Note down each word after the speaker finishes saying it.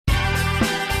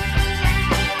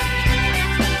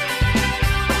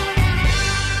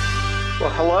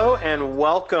Hello and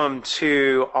welcome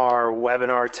to our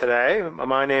webinar today.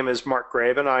 My name is Mark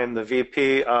Graven. I am the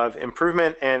VP of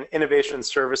Improvement and Innovation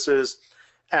Services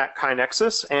at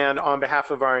KaiNexus. And on behalf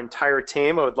of our entire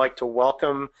team, I would like to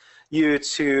welcome you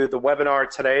to the webinar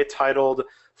today titled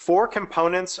 4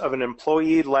 Components of an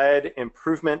Employee-Led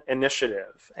Improvement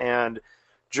Initiative. And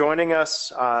joining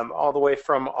us all the way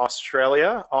from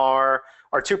Australia are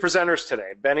our 2 presenters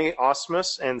today, Benny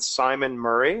Ausmus and Simon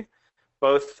Murray,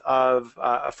 both of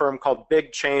a firm called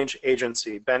Big Change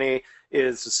Agency. Benny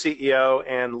is the CEO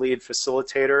and lead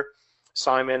facilitator.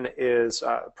 Simon is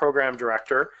program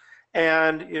director.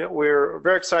 And we're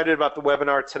very excited about the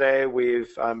webinar today.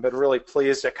 We've been really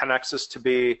pleased at KaiNexus to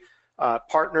be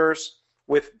partners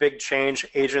with Big Change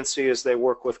Agency as they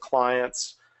work with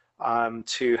clients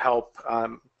to help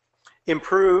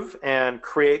improve and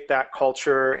create that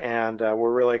culture. And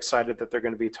we're really excited that they're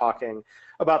going to be talking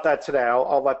about that today.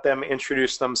 I'll let them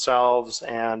introduce themselves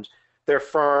and their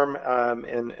firm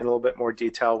in a little bit more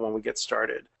detail when we get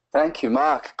started. Thank you,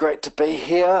 Mark. Great to be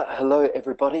here. Hello,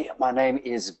 everybody. My name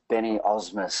is Benny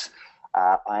Ausmus.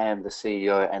 I am the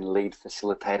CEO and lead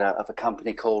facilitator of a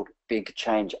company called Big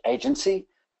Change Agency.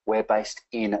 We're based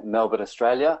in Melbourne,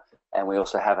 Australia, and we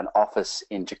also have an office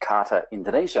in Jakarta,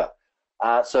 Indonesia.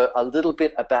 So a little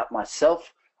bit about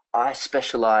myself. I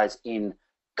specialize in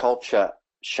culture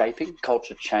shaping,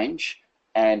 culture change,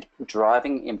 and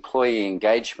driving employee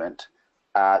engagement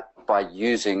by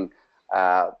using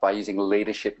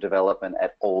leadership development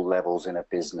at all levels in a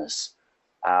business.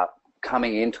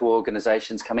 Coming into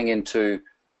organizations, coming into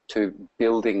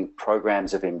building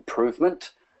programs of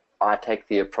improvement, I take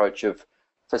the approach of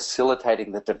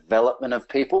facilitating the development of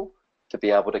people to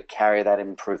be able to carry that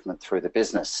improvement through the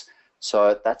business.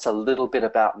 So that's a little bit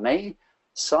about me.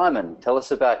 Simon, tell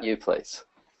us about you, please.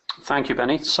 Thank you,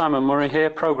 Benny. Simon Murray here,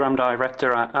 Program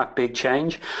Director at Big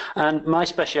Change. And my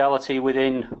speciality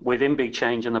within Big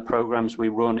Change and the programs we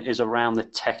run is around the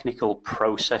technical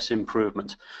process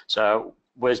improvement. So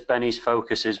whereas Benny's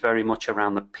focus is very much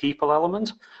around the people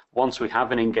element, once we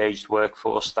have an engaged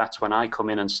workforce, that's when I come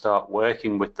in and start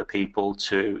working with the people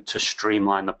to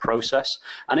streamline the process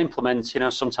and implement,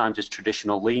 sometimes it's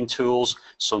traditional lean tools,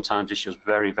 sometimes it's just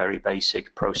very, very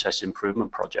basic process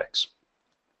improvement projects.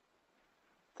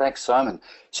 Thanks, Simon.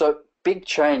 So Big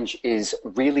Change is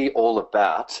really all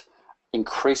about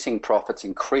increasing profits,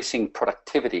 increasing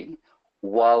productivity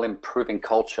while improving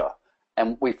culture.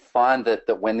 And we find that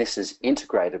when this is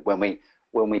integrated, when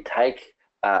we take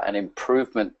an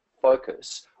improvement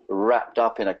focus wrapped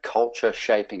up in a culture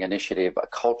shaping initiative, a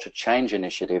culture change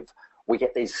initiative, we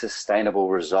get these sustainable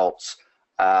results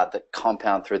that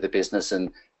compound through the business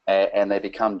and they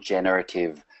become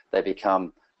generative, they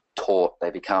become taught,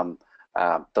 they become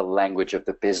the language of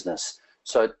the business.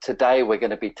 So today we're going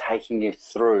to be taking you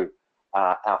through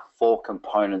our 4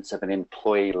 components of an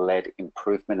employee-led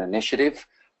improvement initiative.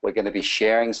 We're going to be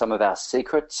sharing some of our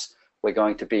secrets. We're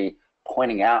going to be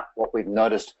pointing out what we've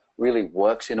noticed really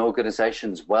works in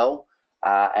organizations well,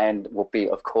 and we'll be,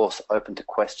 of course, open to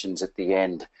questions at the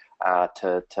end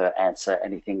to answer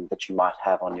anything that you might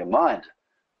have on your mind.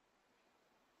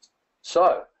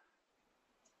 So,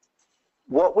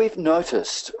 what we've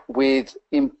noticed with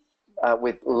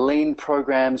lean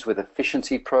programs, with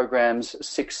efficiency programs,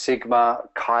 Six Sigma,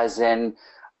 Kaizen,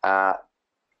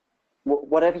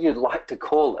 whatever you'd like to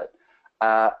call it,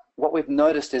 what we've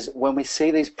noticed is when we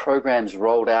see these programs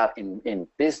rolled out in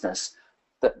business,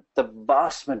 that the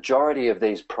vast majority of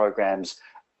these programs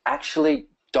actually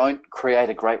don't create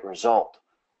a great result.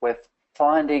 We're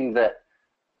finding that,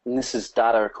 and this is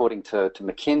data according to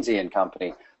McKinsey and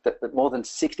Company, that more than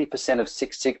 60% of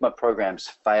Six Sigma programs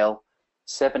fail,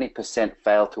 70%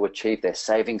 fail to achieve their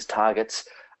savings targets,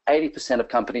 80% of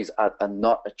companies are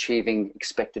not achieving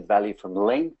expected value from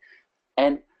lean.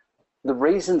 And the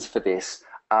reasons for this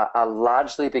are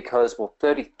largely because, well,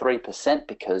 33%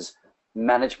 because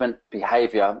management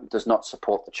behavior does not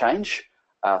support the change.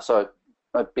 So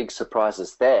no big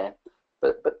surprises there.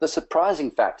 But the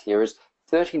surprising fact here is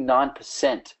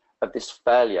 39% of this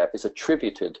failure is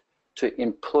attributed to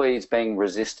employees being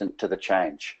resistant to the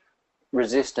change,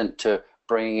 resistant to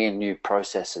bringing in new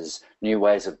processes, new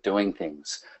ways of doing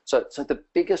things. So the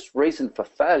biggest reason for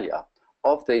failure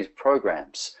of these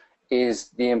programs is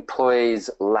the employee's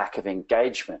lack of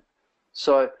engagement.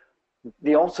 So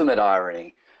the ultimate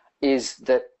irony is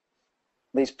that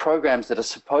these programs that are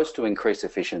supposed to increase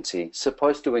efficiency,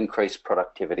 supposed to increase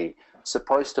productivity,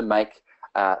 supposed to make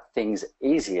things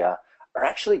easier, are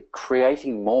actually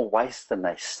creating more waste than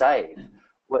they save.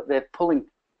 They're pulling,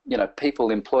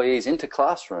 employees into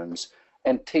classrooms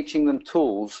and teaching them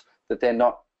tools that they're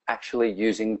not actually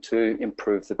using to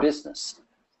improve the business.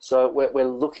 So we're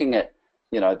looking at,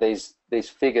 these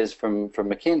figures from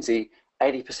McKinsey,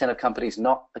 80% of companies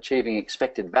not achieving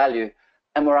expected value,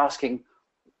 and we're asking,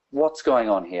 what's going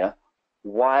on here?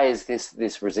 Why is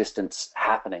this resistance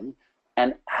happening?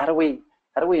 And how do we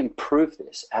improve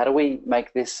this? How do we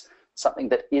make this something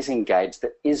that is engaged,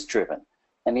 that is driven?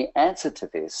 And the answer to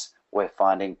this, we're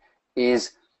finding,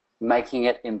 is making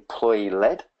it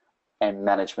employee-led and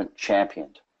management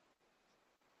championed.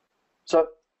 So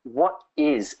what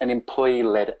is an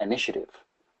employee-led initiative?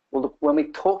 Well, look, when we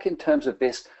talk in terms of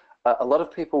this, a lot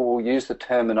of people will use the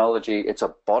terminology, it's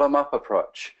a bottom-up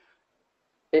approach.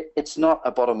 It's not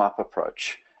a bottom-up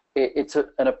approach. It's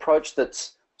an approach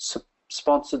that's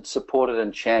sponsored, supported,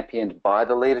 and championed by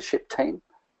the leadership team.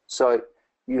 So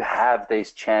you have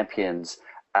these champions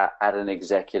at an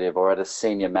executive or at a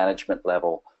senior management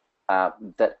level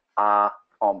that are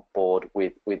on board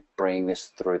with bringing this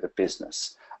through the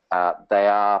business. They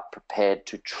are prepared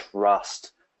to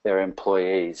trust their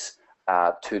employees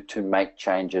to make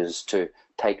changes, to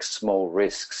take small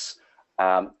risks,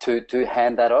 to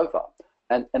hand that over.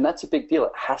 And that's a big deal.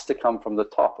 It has to come from the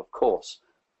top, of course.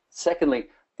 Secondly,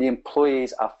 the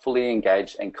employees are fully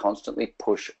engaged and constantly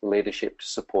push leadership to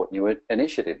support new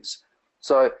initiatives.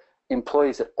 So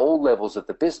employees at all levels of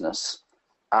the business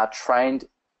are trained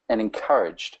and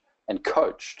encouraged and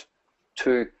coached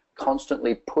to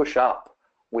constantly push up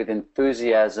with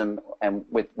enthusiasm and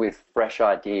with fresh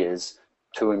ideas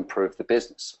to improve the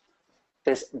business.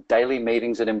 There's daily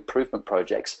meetings and improvement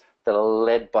projects that are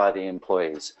led by the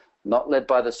employees, not led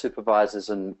by the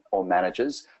supervisors or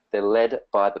managers. They're led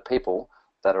by the people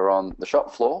that are on the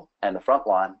shop floor and the front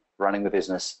line running the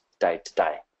business day to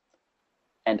day.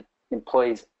 And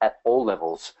employees at all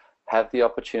levels have the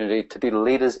opportunity to be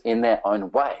leaders in their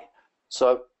own way.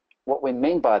 So what we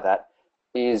mean by that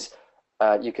is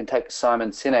you can take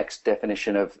Simon Sinek's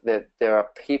definition of that there are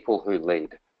people who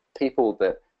lead, people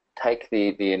that take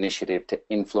the initiative to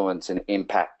influence and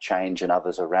impact change in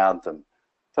others around them.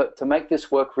 But to make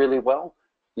this work really well,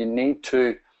 you need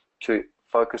to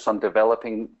focus on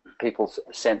developing people's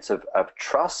sense of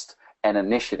trust and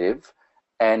initiative,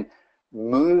 and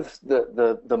move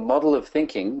the model of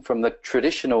thinking from the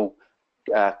traditional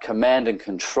command and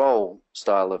control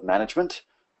style of management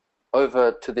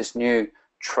over to this new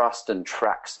trust and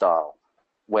track style,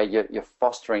 where you're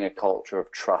fostering a culture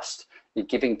of trust. You're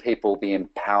giving people the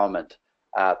empowerment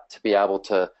to be able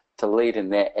to lead in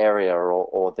their area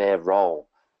or their role,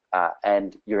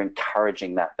 and you're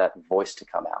encouraging that voice to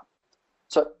come out.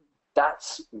 So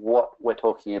that's what we're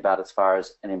talking about as far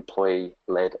as an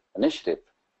employee-led initiative.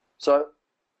 So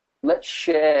let's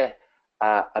share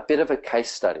a bit of a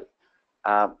case study.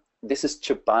 This is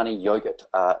Chobani Yogurt,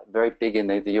 very big in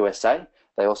the USA.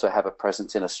 They also have a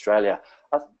presence in Australia.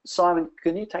 Simon,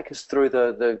 can you take us through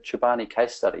the Chobani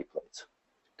case study, please?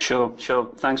 Sure.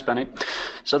 Thanks, Benny.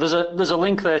 So there's a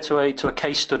link there to a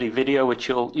case study video which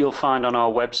you'll find on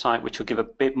our website, which will give a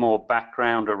bit more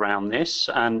background around this.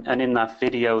 And in that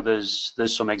video, there's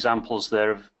some examples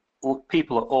there of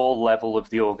people at all level of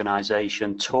the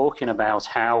organisation talking about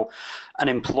how an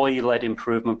employee-led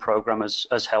improvement program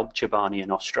has helped Chobani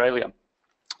in Australia.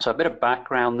 So a bit of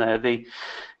background there. The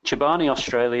Chobani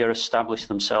Australia established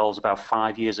themselves about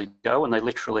 5 years ago, and they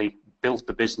literally built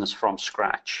the business from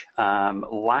scratch.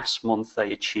 Last month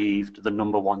they achieved the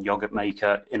 #1 yogurt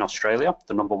maker in Australia,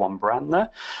 the #1 brand there.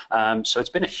 So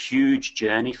it's been a huge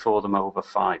journey for them over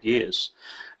 5 years.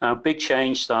 Big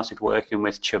Change started working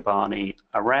with Chobani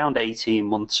around 18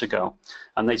 months ago,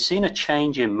 and they'd seen a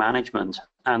change in management,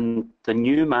 and the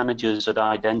new managers had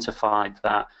identified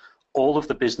that all of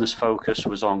the business focus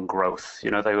was on growth.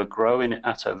 They were growing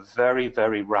at a very,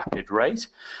 very rapid rate.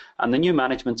 And the new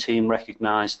management team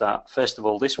recognized that, first of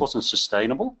all, this wasn't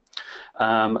sustainable.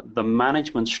 The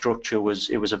management structure was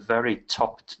a very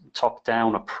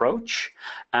top-down approach.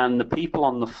 And the people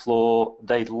on the floor,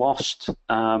 they'd lost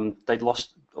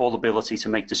all ability to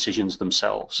make decisions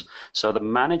themselves. So the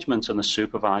management and the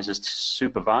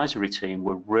supervisory team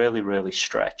were really, really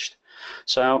stretched.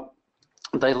 So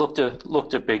they looked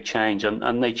at Big Change,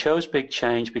 and they chose Big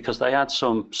Change because they had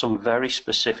some very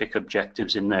specific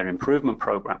objectives in their improvement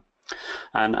program.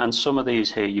 And some of these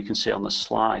here you can see on the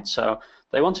slide. So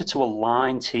they wanted to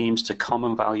align teams to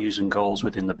common values and goals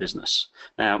within the business.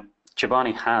 Now,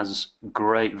 Chobani has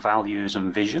great values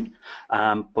and vision,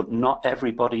 but not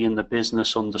everybody in the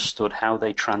business understood how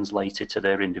they translated to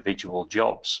their individual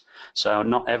jobs. So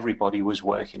not everybody was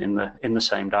working in the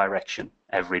same direction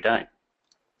every day.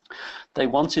 They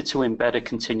wanted to embed a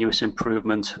continuous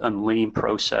improvement and lean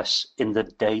process in the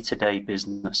day-to-day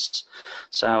business.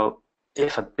 So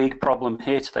if a big problem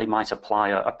hit, they might apply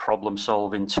a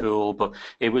problem-solving tool, but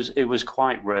it was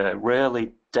quite rare.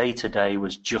 Rarely day to day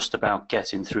was just about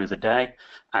getting through the day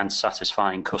and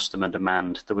satisfying customer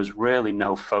demand. There was really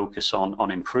no focus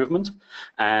on improvement.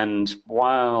 And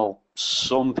while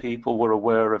some people were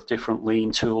aware of different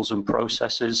lean tools and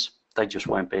processes, they just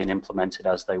weren't being implemented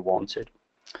as they wanted.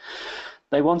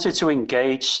 They wanted to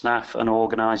engage staff and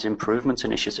organize improvement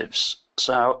initiatives.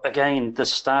 So again, the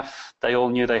staff, they all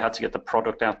knew they had to get the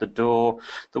product out the door.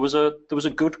 There was a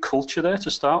good culture there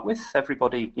to start with.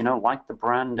 Everybody, liked the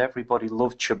brand. Everybody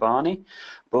loved Chobani,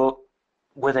 but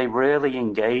were they really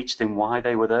engaged in why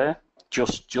they were there?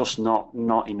 Just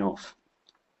not enough.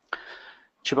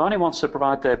 Chobani wants to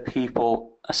provide their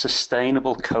people a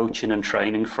sustainable coaching and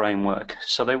training framework.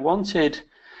 So they wanted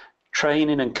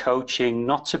training and coaching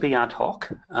not to be ad hoc.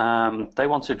 They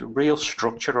wanted real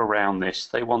structure around this.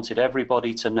 They wanted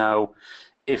everybody to know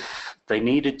if they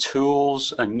needed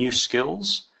tools and new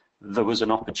skills, there was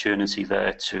an opportunity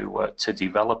there to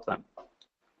develop them.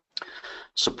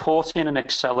 Supporting and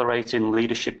accelerating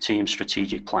leadership team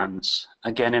strategic plans.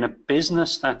 Again, in a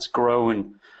business that's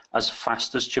growing as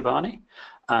fast as Chobani,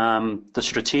 the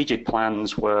strategic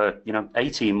plans were,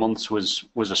 18 months was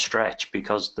a stretch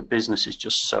because the business is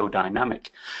just so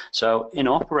dynamic. So in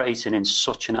operating in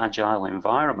such an agile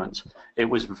environment, it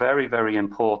was very, very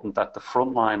important that the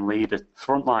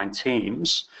frontline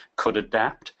teams could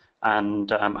adapt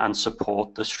and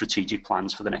support the strategic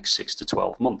plans for the next 6 to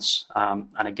 12 months.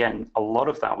 And again, a lot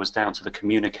of that was down to the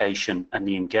communication and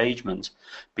the engagement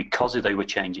because they were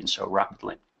changing so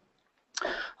rapidly.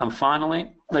 And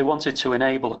finally, they wanted to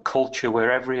enable a culture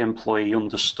where every employee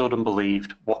understood and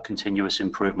believed what continuous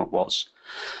improvement was.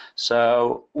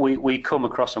 So we come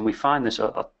across, and we find this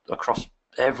across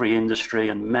every industry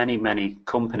and many, many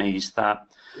companies, that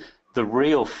the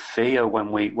real fear when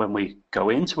we go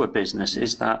into a business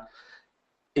is that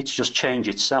it's just change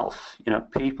itself.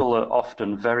 People are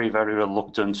often very, very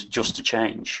reluctant just to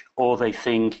change, or they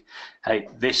think, hey,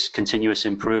 this continuous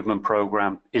improvement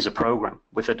program is a program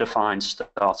with a defined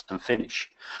start and finish.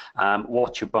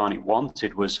 What Chobani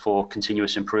wanted was for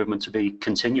continuous improvement to be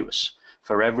continuous,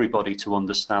 for everybody to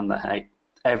understand that, hey,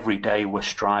 every day we're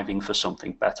striving for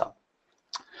something better.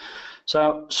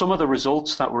 So some of the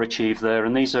results that were achieved there,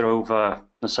 and these are over,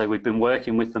 let's say we've been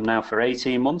working with them now for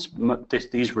 18 months.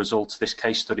 These results, this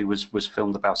case study was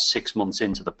filmed about 6 months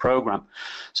into the program.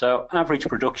 So average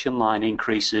production line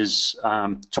increases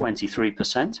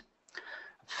 23%,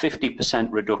 50%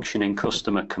 reduction in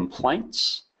customer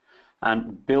complaints,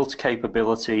 and built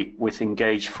capability with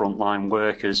engaged frontline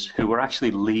workers who were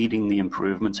actually leading the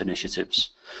improvement initiatives.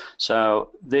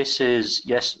 So this is,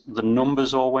 yes, the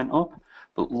numbers all went up,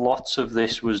 but lots of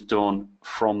this was done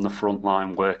from the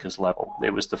frontline workers level.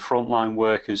 It was the frontline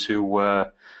workers who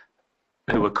were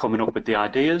coming up with the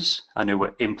ideas and who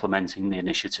were implementing the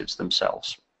initiatives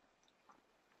themselves.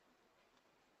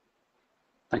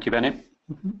 Thank you, Benny.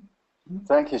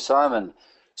 Thank you, Simon.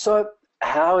 So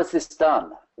how is this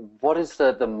done? What is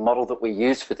the model that we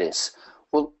use for this?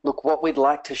 Well, look, what we'd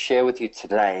like to share with you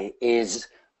today is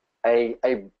a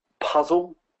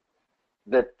puzzle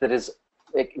that is,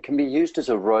 it can be used as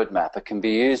a roadmap. It can be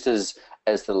used as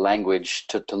the language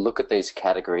to look at these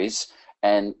categories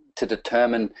and to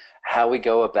determine how we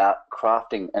go about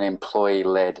crafting an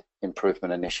employee-led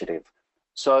improvement initiative.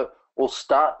 So we'll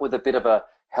start with a bit of a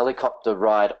helicopter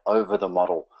ride over the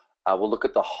model. We'll look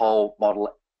at the whole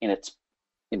model in its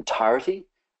entirety,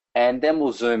 and then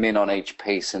we'll zoom in on each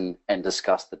piece and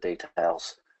discuss the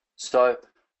details. So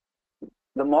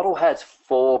the model has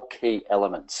 4 key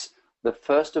elements. The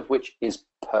first of which is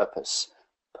purpose.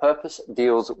 Purpose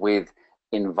deals with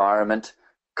environment,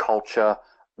 culture,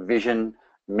 vision,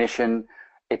 mission.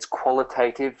 It's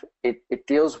qualitative. It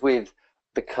deals with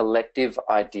the collective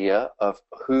idea of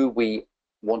who we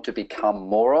want to become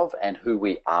more of and who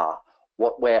we are,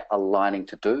 what we're aligning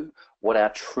to do, what our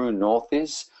true north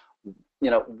is,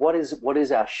 what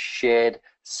is our shared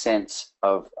sense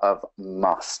of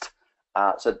must.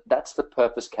 So that's the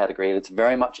purpose category, and it's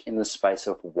very much in the space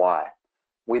of why.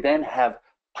 We then have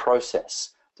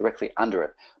process directly under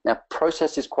it. Now,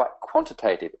 process is quite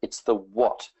quantitative. It's the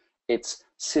what. It's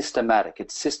systematic.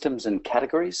 It's systems and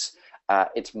categories.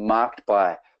 It's marked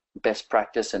by best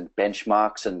practice and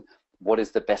benchmarks and what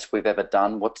is the best we've ever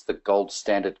done, what's the gold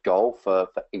standard goal for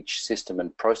each system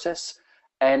and process.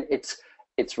 And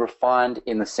it's refined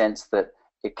in the sense that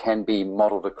it can be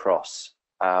modeled across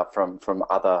from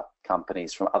other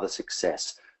companies, from other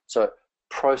success. So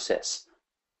process.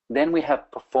 Then we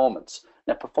have performance.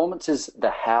 Now, performance is the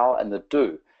how and the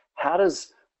do. How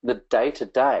does the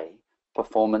day-to-day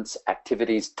performance,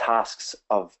 activities, tasks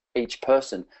of each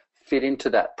person fit into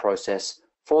that process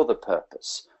for the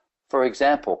purpose. For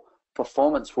example,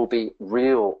 performance will be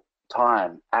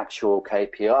real-time actual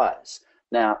KPIs.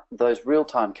 Now, those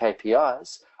real-time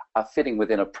KPIs are fitting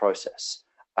within a process.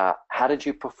 How did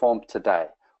you perform today?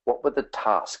 What were the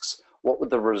tasks? What were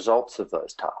the results of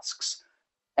those tasks?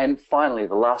 And finally,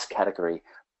 the last category,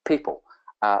 people.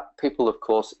 People, of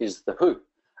course, is the who.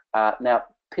 Now,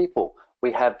 people,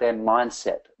 we have their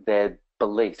mindset, their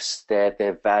beliefs,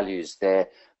 their values, their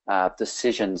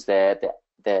decisions, their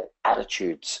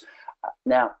attitudes.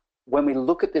 Now, when we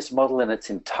look at this model in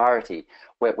its entirety,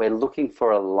 we're looking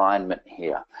for alignment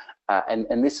here.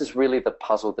 And this is really the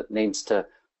puzzle that needs to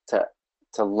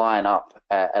line up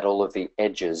at all of the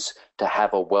edges to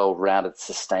have a well-rounded,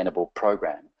 sustainable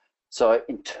program. So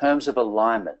in terms of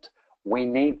alignment, we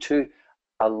need to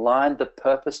align the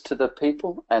purpose to the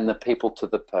people and the people to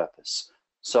the purpose.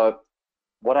 So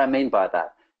what I mean by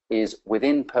that is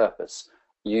within purpose,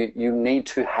 you need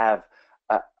to have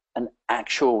an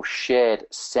actual shared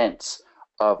sense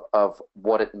of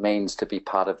what it means to be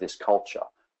part of this culture.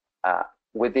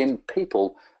 Within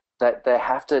people, that they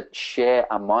have to share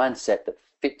a mindset that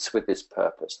fits with this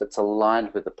purpose, that's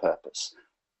aligned with the purpose.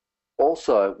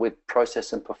 Also, with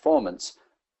process and performance,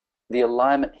 the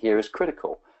alignment here is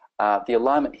critical. The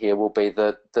alignment here will be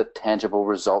the tangible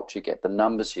results you get, the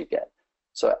numbers you get.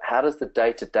 So how does the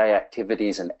day-to-day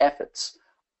activities and efforts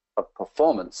of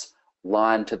performance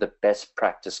line to the best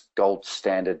practice gold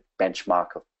standard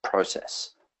benchmark of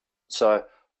process? So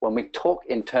when we talk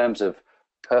in terms of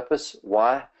purpose,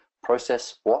 why,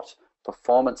 process, what,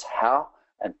 performance, how,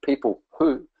 and people,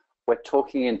 who, we're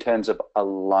talking in terms of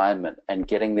alignment and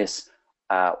getting this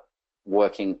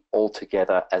working all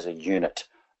together as a unit.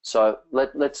 So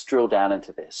let's drill down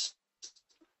into this.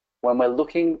 When we're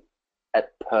looking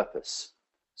at purpose,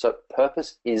 so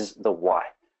purpose is the why.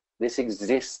 This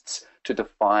exists to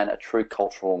define a true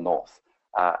cultural north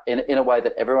in a way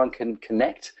that everyone can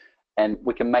connect, and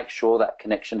we can make sure that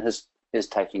connection is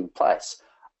taking place.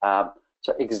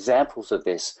 So examples of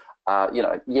this are,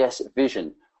 yes,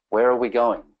 vision, where are we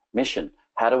going? Mission,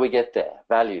 how do we get there?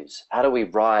 Values, how do we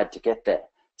ride to get there?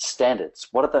 Standards,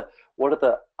 what are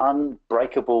the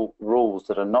unbreakable rules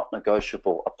that are not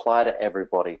negotiable, apply to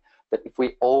everybody, that if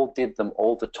we all did them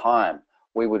all the time,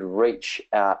 we would reach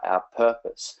our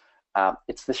purpose.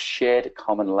 It's the shared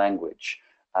common language.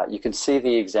 You can see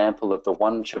the example of the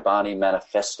One Chobani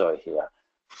Manifesto here.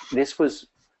 This was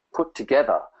put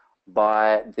together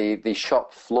by the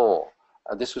shop floor.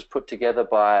 This was put together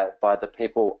by the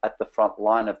people at the front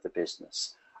line of the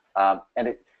business.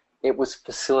 And it was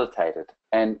facilitated.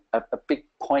 And a big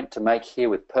point to make here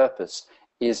with purpose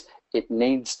is it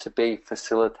needs to be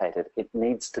facilitated. It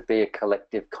needs to be a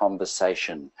collective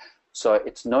conversation. So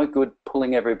it's no good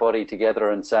pulling everybody together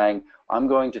and saying, I'm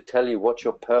going to tell you what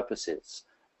your purpose is.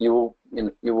 You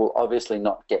will obviously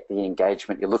not get the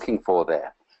engagement you're looking for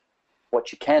there.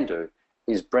 What you can do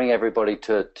is bring everybody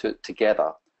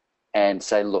together and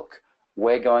say, look,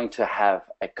 we're going to have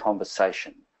a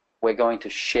conversation. We're going to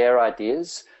share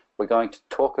ideas. We're going to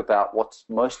talk about what's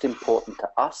most important to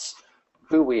us,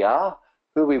 who we are,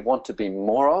 who we want to be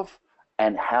more of,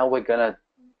 and how we're going to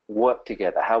work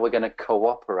together, how we're going to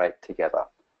cooperate together.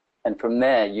 And from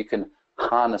there, you can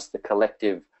harness the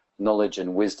collective knowledge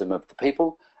and wisdom of the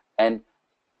people and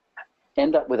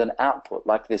end up with an output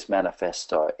like this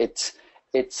manifesto. It's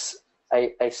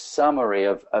a summary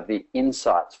of the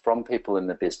insights from people in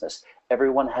the business.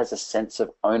 Everyone has a sense of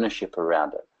ownership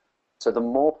around it. So the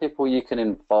more people you can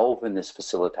involve in this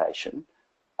facilitation,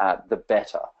 the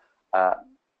better.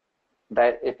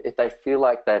 If they feel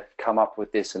like they've come up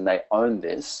with this and they own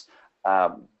this,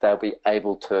 they'll be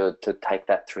able to take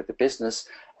that through the business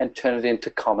and turn it into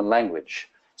common language.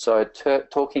 So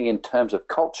talking in terms of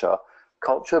culture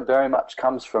very much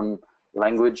comes from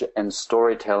language and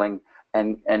storytelling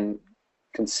and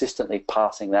consistently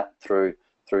passing that through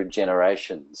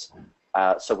generations.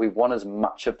 So we want as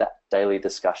much of that daily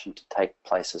discussion to take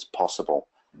place as possible,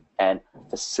 and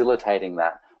facilitating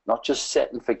that, not just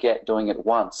set and forget doing it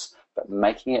once, but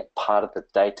making it part of the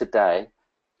day-to-day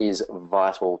is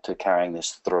vital to carrying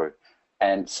this through.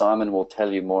 And Simon will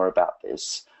tell you more about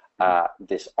this,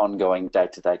 this ongoing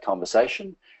day-to-day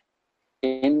conversation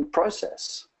in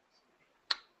process.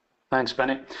 Thanks,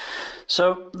 Benny.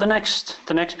 So the next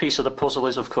piece of the puzzle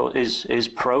is, of course, is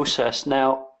process.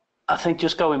 Now, I think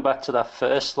just going back to that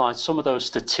first slide, some of those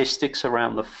statistics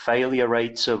around the failure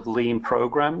rates of lean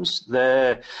programs,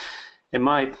 they're, in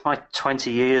my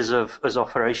 20 years as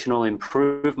operational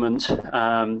improvement,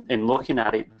 in looking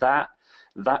at it, that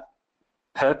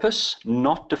Purpose,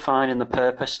 not defining the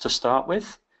purpose to start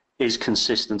with, is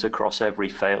consistent across every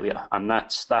failure, and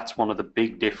that's one of the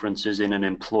big differences in an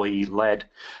employee-led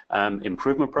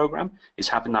improvement program, is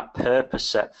having that purpose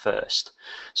set first.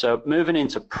 So moving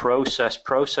into process,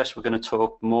 we're going to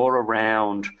talk more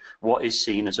around what is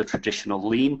seen as a traditional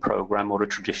lean program or a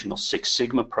traditional Six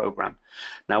Sigma program.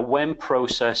 Now, when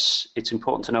process, it's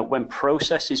important to note, when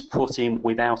process is put in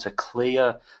without a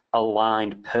clear,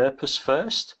 aligned purpose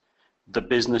first, the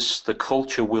business, the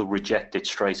culture will reject it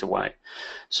straight away.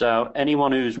 So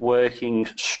anyone who's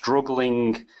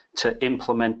struggling to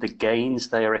implement the gains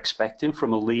they are expecting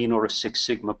from a lean or a Six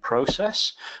Sigma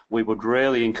process, we would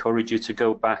really encourage you to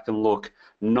go back and look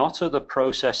not at the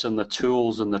process and the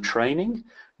tools and the training,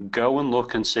 go and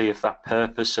look and see if that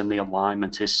purpose and the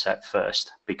alignment is set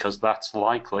first, because that's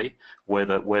likely where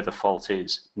the fault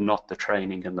is, not the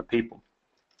training and the people.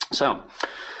 So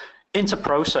into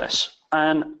process.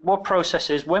 And what process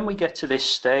is, when we get to this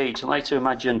stage, I like to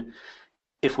imagine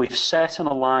if we've set and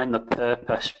aligned the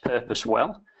purpose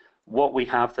well, what we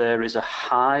have there is a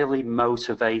highly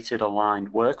motivated,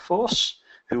 aligned workforce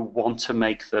who want to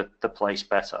make the place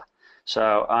better.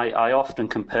 So I often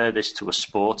compare this to a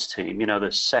sports team. You know,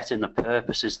 the setting the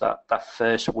purpose is that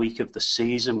first week of the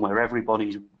season where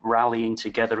everybody's rallying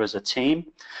together as a team.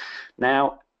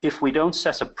 Now, if we don't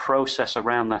set a process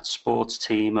around that sports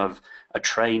team of a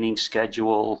training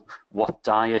schedule, what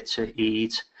diet to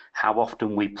eat, how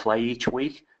often we play each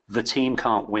week, the team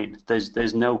can't win.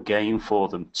 There's no game for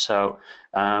them. So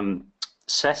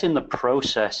setting the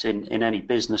process in any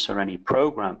business or any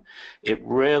program, it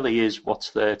really is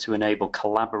what's there to enable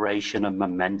collaboration and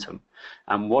momentum.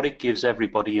 And what it gives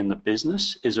everybody in the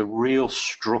business is a real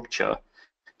structure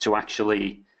to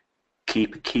actually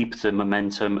keep the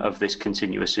momentum of this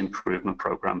continuous improvement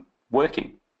program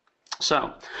working.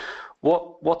 So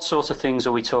what sort of things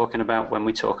are we talking about when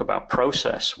we talk about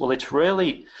process? Well,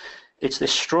 it's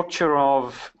this structure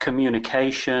of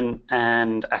communication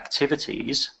and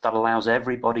activities that allows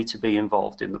everybody to be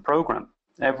involved in the program.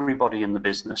 Everybody in the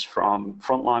business, from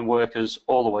frontline workers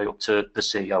all the way up to the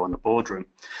CEO and the boardroom.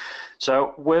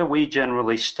 So where we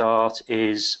generally start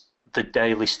is the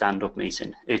daily stand-up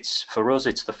meeting. For us,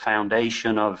 it's the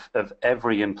foundation of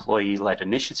every employee-led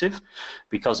initiative,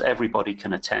 because everybody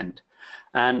can attend.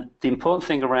 And the important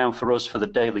thing around for us for the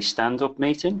daily stand-up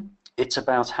meeting, it's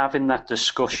about having that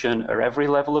discussion at every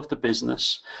level of the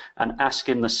business and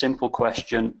asking the simple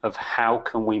question of how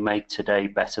can we make today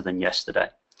better than yesterday?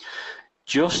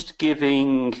 Just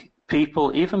giving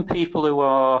people, even people who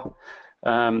are,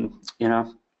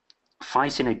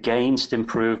 fighting against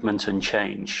improvement and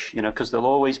change, because there'll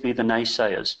always be the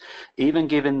naysayers, even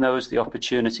giving those the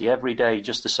opportunity every day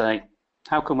just to say,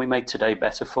 how can we make today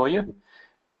better for you?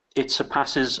 It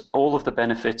surpasses all of the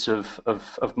benefits of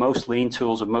most lean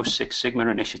tools and most Six Sigma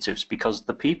initiatives, because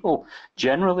the people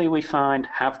generally we find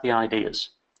have the ideas.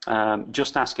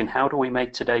 Just asking how do we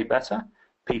make today better,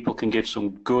 people can give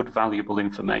some good, valuable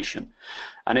information.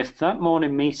 And if that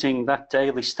morning meeting, that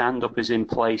daily stand-up is in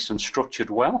place and structured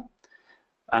well,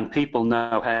 and people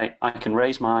know, hey, I can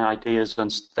raise my ideas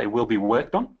and they will be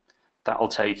worked on, that'll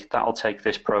take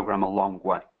this program a long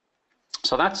way.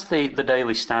 So that's the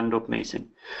daily stand-up meeting.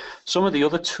 Some of the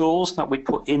other tools that we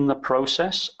put in the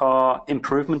process are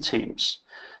improvement teams.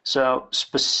 So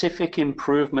specific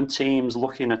improvement teams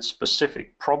looking at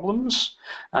specific problems,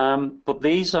 but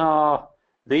these are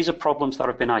problems that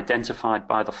have been identified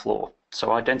by the floor.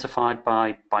 So identified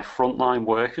by frontline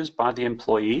workers, by the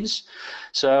employees.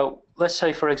 So let's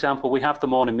say, for example, we have the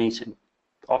morning meeting.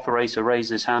 Operator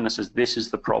raises his hand and says, this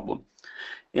is the problem.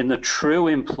 In the true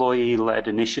employee-led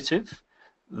initiative,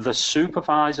 the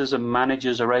supervisors and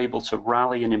managers are able to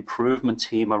rally an improvement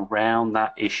team around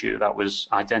that issue that was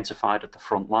identified at the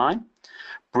front line,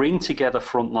 bring together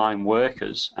frontline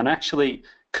workers, and actually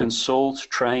consult,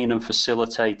 train, and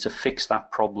facilitate to fix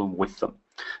that problem with them.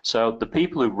 So the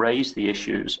people who raise the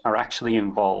issues are actually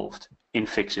involved in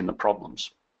fixing the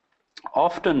problems.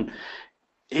 Often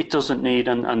it doesn't need,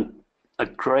 and a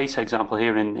great example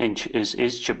here is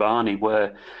Chobani,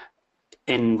 where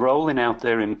in rolling out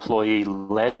their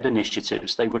employee-led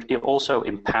initiatives, they were also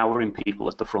empowering people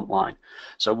at the front line.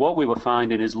 So what we were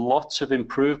finding is lots of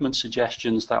improvement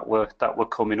suggestions that were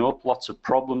coming up, lots of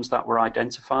problems that were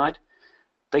identified.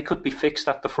 They could be fixed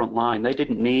at the front line. They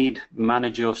didn't need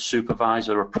manager,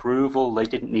 supervisor approval. They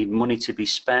didn't need money to be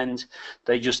spent.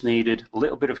 They just needed a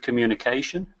little bit of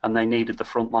communication, and they needed the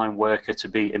frontline worker to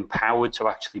be empowered to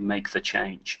actually make the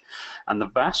change. And the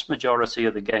vast majority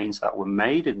of the gains that were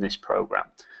made in this program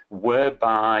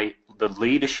whereby the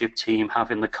leadership team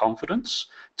having the confidence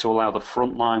to allow the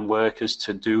frontline workers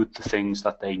to do the things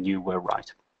that they knew were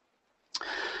right.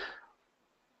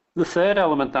 The third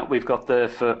element that we've got there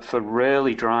for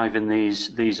really driving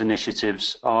these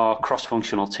initiatives are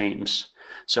cross-functional teams.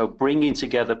 So bringing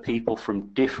together people from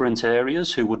different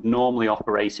areas who would normally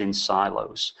operate in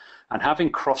silos, and having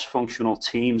cross-functional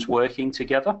teams working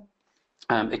together,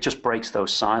 it just breaks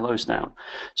those silos down.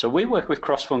 So we work with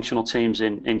cross-functional teams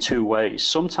in two ways.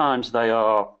 Sometimes they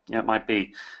are, it might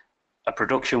be a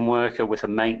production worker with a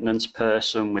maintenance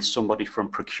person, with somebody from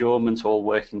procurement, all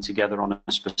working together on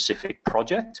a specific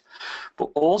project. But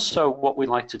also what we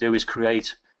like to do is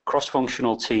create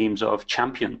cross-functional teams of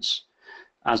champions.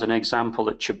 As an example,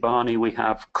 at Chobani, we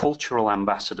have cultural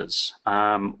ambassadors,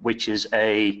 which is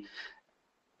an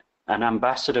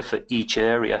ambassador for each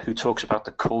area who talks about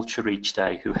the culture each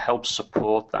day, who helps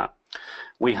support that.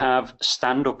 We have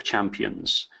stand-up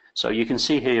champions. So you can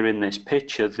see here in this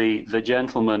picture, the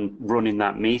gentleman running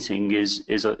that meeting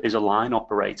is a line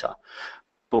operator.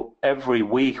 But every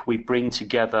week we bring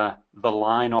together the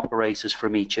line operators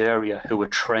from each area who are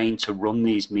trained to run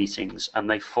these meetings, and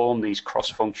they form these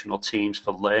cross-functional teams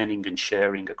for learning and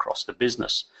sharing across the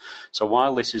business. So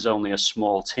while this is only a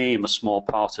small team, a small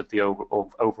part of the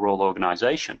overall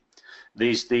organization,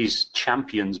 these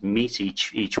champions meet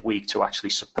each week to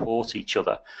actually support each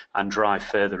other and drive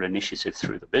further initiative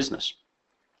through the business.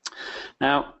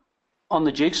 Now, on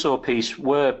the jigsaw piece,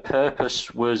 where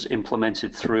purpose was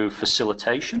implemented through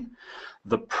facilitation,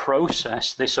 the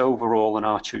process, this overall and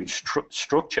arching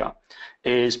structure,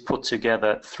 is put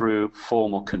together through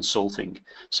formal consulting.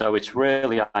 So it's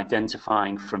really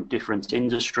identifying from different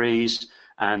industries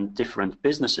and different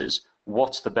businesses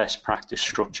what's the best practice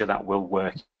structure that will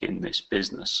work in this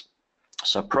business.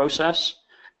 So process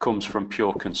comes from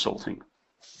pure consulting.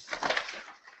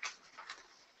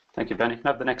 Thank you, Benny. Can I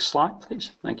have the next slide,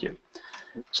 please? Thank you.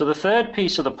 So the third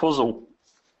piece of the puzzle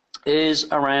is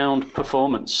around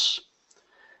performance.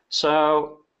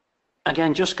 So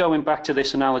again, just going back to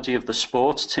this analogy of the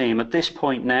sports team, at this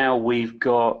point now we've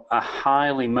got a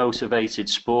highly motivated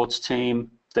sports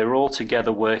team. They're all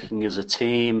together working as a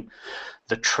team.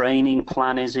 The training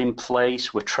plan is in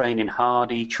place. We're training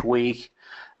hard each week.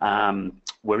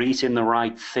 We're eating the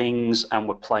right things, and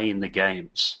we're playing the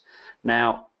games.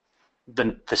 Now,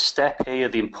 the step here,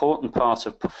 the important part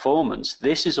of performance,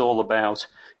 this is all about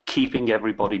keeping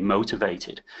everybody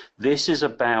motivated. This is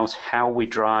about how we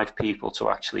drive people to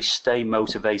actually stay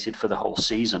motivated for the whole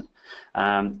season.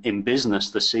 In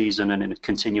business, the season, and in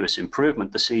continuous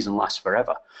improvement, the season lasts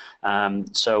forever.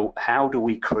 So how do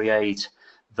we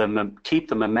keep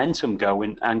the momentum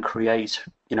going and create,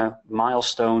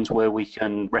 milestones where we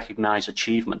can recognize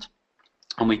achievement?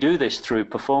 And we do this through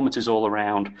performances all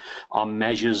around our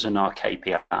measures and our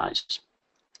KPIs.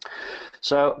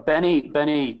 So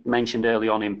Benny mentioned early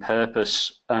on in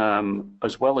purpose,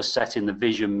 as well as setting the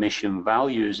vision, mission,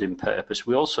 values in purpose,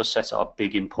 we also set our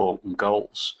big important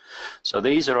goals. So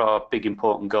these are our big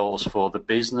important goals for the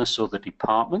business or the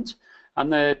department,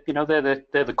 and they're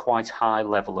the quite high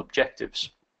level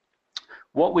objectives.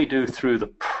 What we do through the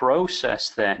process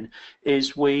then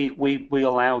is we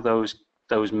allow those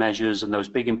measures and those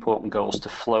big important goals to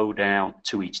flow down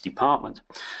to each department.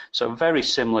 So very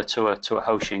similar to a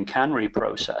Hoshin Kanri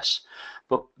process.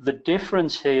 But the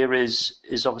difference here is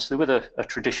obviously with a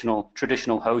traditional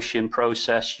Hoshin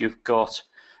process, you've got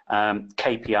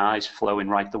KPIs flowing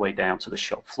right the way down to the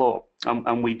shop floor.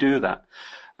 And we do that.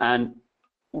 And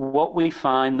what we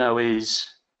find though is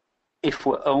if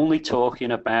we're only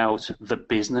talking about the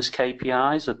business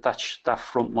KPIs at that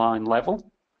frontline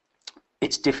level,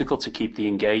 it's difficult to keep the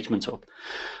engagement up.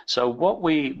 So what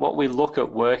we look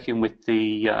at working with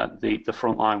the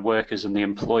frontline workers and the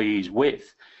employees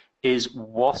with is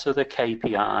what are the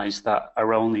KPIs that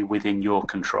are only within your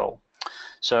control.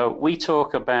 So we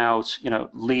talk about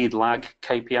lead lag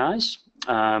KPIs.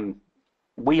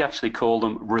 We actually call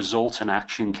them result and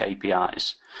action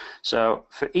KPIs. So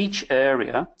for each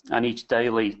area and each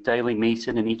daily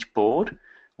meeting in each board,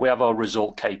 we have our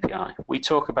result KPI. We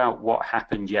talk about what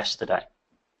happened yesterday.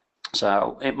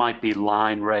 So it might be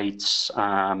line rates,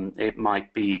 it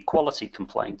might be quality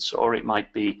complaints, or it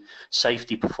might be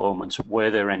safety performance. Were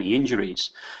there any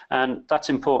injuries? And that's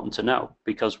important to know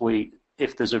because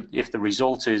if the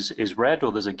result is red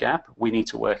or there's a gap, we need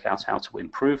to work out how to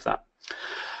improve that.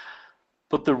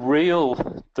 But the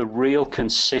real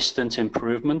consistent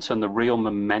improvement and the real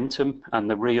momentum and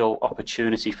the real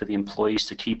opportunity for the employees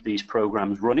to keep these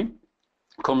programs running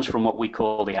comes from what we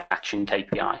call the action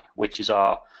KPI, which is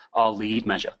our lead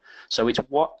measure. So it's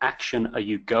what action are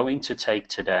you going to take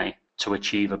today to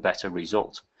achieve a better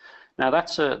result? Now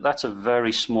that's a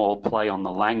very small play on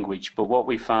the language, but what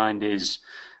we find is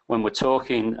when we're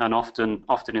talking, and often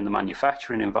in the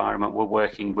manufacturing environment, we're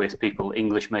working with people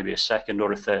English maybe a second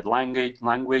or a third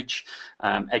language.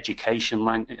 Education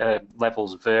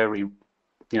levels vary,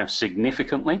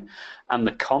 significantly, and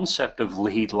the concept of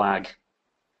lead lag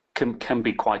can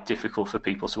be quite difficult for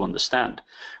people to understand.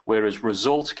 Whereas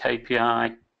result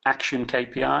KPI, action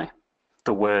KPI,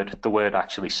 the word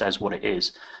actually says what it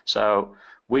is. So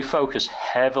we focus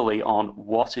heavily on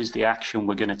what is the action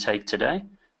we're going to take today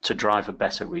to drive a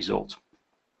better result.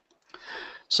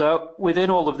 So within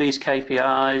all of these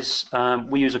KPIs,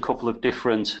 we use a couple of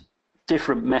different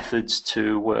methods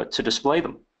to display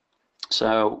them.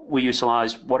 So we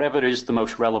utilize whatever is the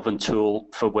most relevant tool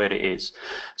for where it is.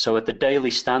 So at the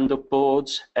daily stand-up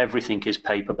boards, everything is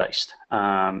paper-based.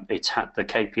 The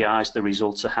KPIs, the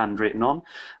results are handwritten on,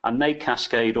 and they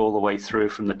cascade all the way through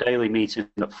from the daily meeting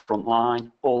at front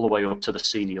line all the way up to the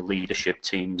senior leadership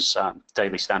team's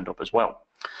daily stand-up as well.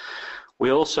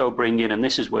 We also bring in, and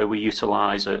this is where we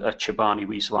utilize at Chobani,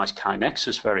 we utilize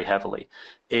KaiNexus very heavily,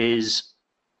 is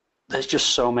there's just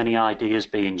so many ideas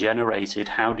being generated.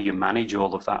 How do you manage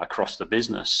all of that across the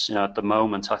business? At the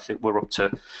moment, I think we're up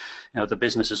to, the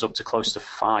business is up to close to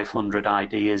 500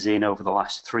 ideas in over the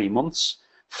last 3 months,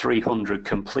 300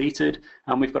 completed,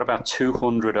 and we've got about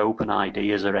 200 open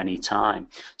ideas at any time.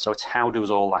 So it's how does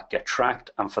all that get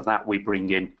tracked? And for that, we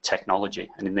bring in technology.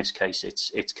 And in this case,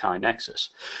 it's KaiNexus.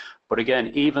 But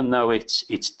again, even though it's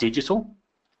digital,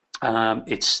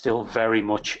 it's still very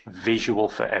much visual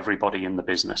for everybody in the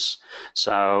business.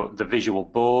 So the visual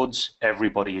boards,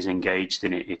 everybody is engaged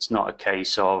in it. It's not a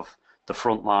case of the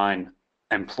frontline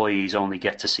employees only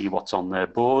get to see what's on their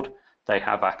board. They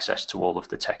have access to all of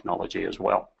the technology as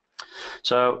well.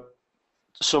 So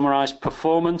to summarize,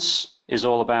 performance is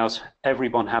all about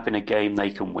everyone having a game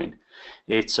they can win.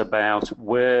 It's about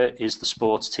where is the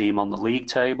sports team on the league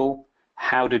table?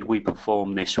 How did we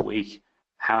perform this week?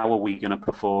 How are we going to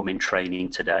perform in training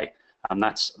today? And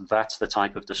that's the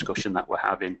type of discussion that we're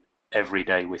having every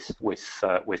day with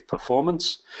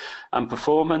performance. And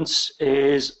performance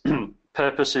is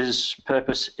purpose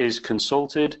is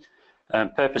consulted,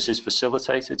 purpose is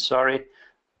facilitated. Sorry,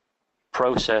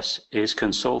 process is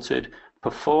consulted.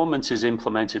 Performance is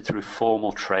implemented through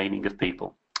formal training of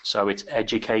people. So it's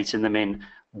educating them in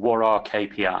what are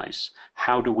KPIs?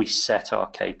 How do we set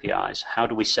our KPIs? How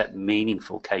do we set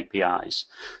meaningful KPIs?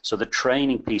 So the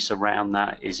training piece around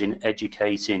that is in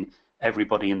educating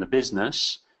everybody in the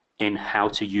business in how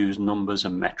to use numbers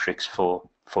and metrics for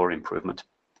improvement.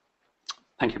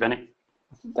 Thank you, Benny.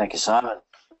 Thank you, Simon.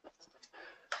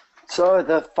 So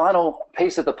the final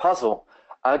piece of the puzzle,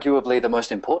 arguably the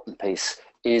most important piece,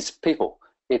 is people.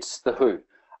 It's the who.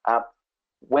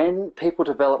 When people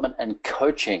development and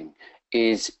coaching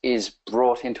is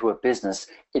brought into a business,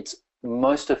 it's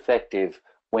most effective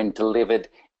when delivered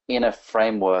in a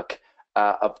framework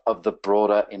of the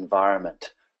broader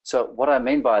environment. So what I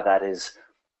mean by that is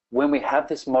when we have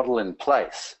this model in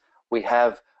place, we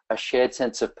have a shared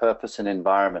sense of purpose and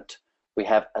environment. We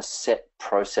have a set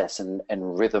process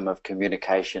and rhythm of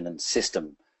communication and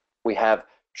system. We have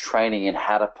training in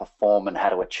how to perform and how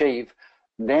to achieve.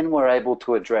 Then we're able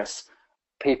to address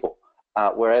people.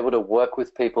 We're able to work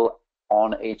with people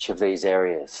on each of these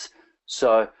areas.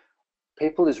 So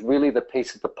people is really the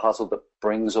piece of the puzzle that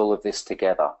brings all of this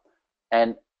together.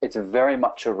 And it's very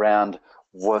much around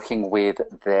working with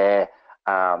their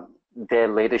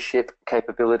leadership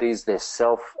capabilities, their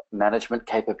self-management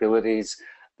capabilities,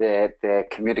 their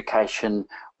communication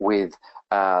with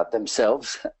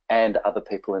themselves and other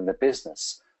people in the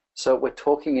business. So we're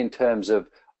talking in terms of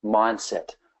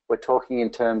mindset. We're talking in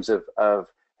terms of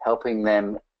helping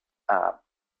them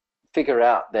figure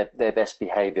out their best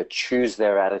behavior, choose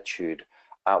their attitude.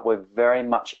 We're very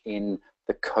much in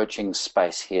the coaching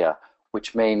space here,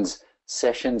 which means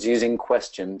sessions using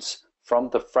questions from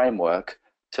the framework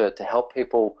to help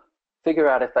people figure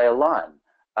out if they align,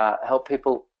 help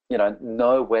people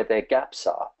know where their gaps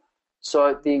are.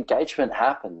 So the engagement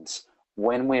happens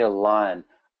when we align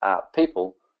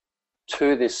people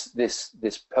to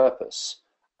this purpose.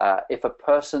 If a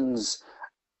person's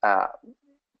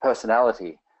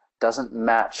personality doesn't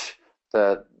match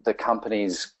the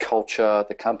company's culture,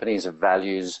 the company's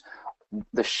values,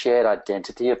 the shared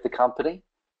identity of the company,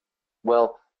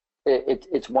 well,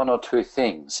 it's one or two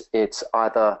things. It's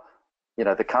either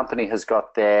the company has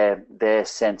got their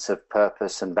sense of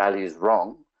purpose and values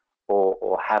wrong,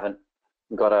 or haven't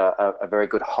got a very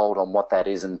good hold on what that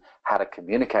is and how to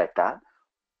communicate that,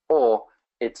 or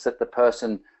it's that the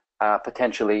person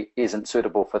potentially isn't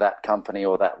suitable for that company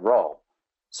or that role.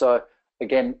 So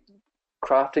again,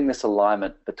 crafting this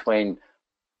alignment between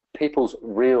people's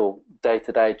real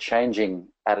day-to-day changing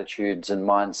attitudes and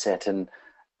mindset and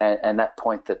that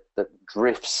point that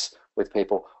drifts with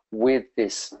people with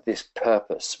this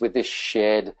purpose, with this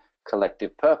shared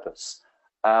collective purpose.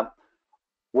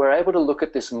 We're able to look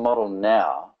at this model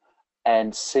now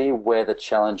and see where the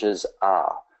challenges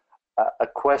are. A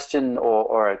question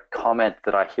or a comment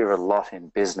that I hear a lot in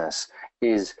business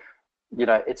is,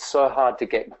 it's so hard to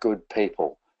get good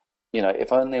people.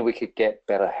 If only we could get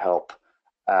better help.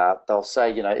 They'll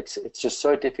say, it's just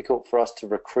so difficult for us to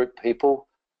recruit people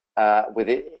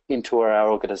into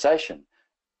our organization.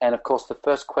 And of course, the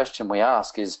first question we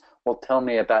ask is, well, tell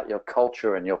me about your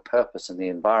culture and your purpose and the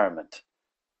environment.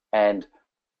 And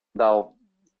they'll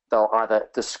either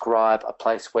describe a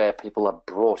place where people are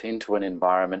brought into an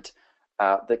environment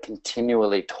that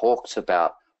continually talks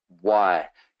about why,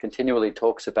 continually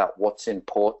talks about what's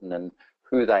important and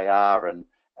who they are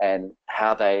and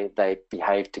how they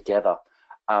behave together.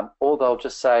 Or they'll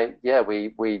just say, yeah,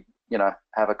 we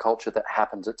have a culture that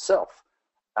happens itself.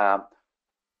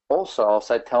 Also, I'll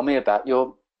say, tell me about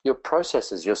your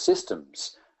processes, your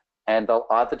systems. And they'll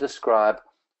either describe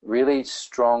really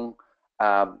strong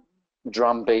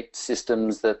drumbeat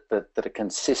systems that are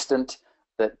consistent,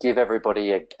 that give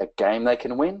everybody a game they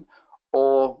can win,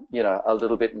 or a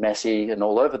little bit messy and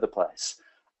all over the place.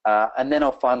 And then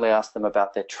I'll finally ask them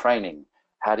about their training.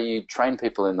 How do you train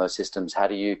people in those systems? How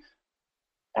do you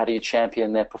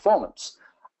champion their performance?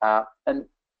 And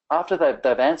after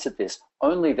they've answered this,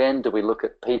 only then do we look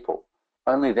at people.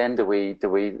 Only then do we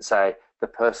say the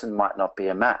person might not be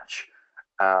a match.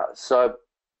 So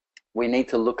we need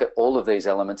to look at all of these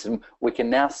elements, and we can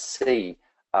now see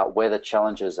where the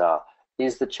challenges are.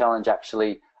 Is the challenge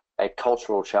actually a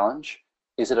cultural challenge?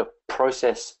 Is it a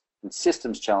process and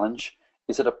systems challenge?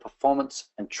 Is it a performance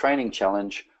and training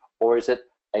challenge? Or is it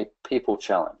a people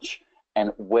challenge?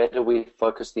 And where do we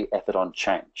focus the effort on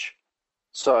change?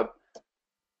 So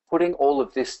putting all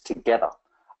of this together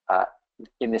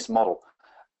in this model,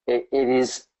 it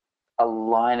is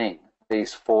aligning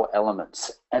these four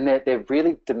elements. And they're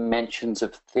really dimensions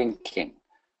of thinking.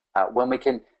 When we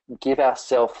can give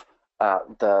ourselves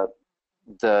the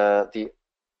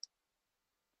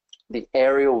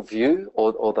aerial view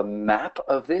or the map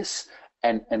of this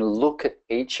and look at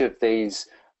each of these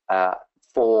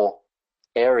four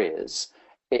areas,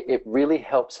 it really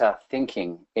helps our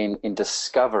thinking in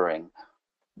discovering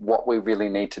what we really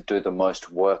need to do the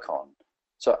most work on.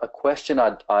 So a question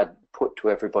I'd put to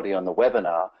everybody on the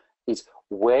webinar is,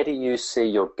 where do you see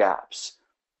your gaps?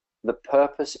 The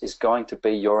purpose is going to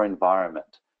be your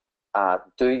environment.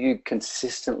 Do you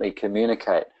consistently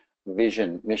communicate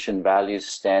vision, mission, values,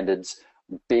 standards,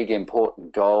 big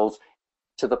important goals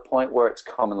to the point where it's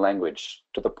common language,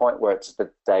 to the point where it's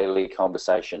the daily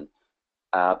conversation,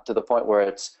 to the point where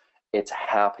it's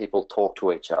how people talk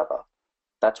to each other?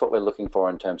 That's what we're looking for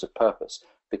in terms of purpose,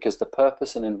 because the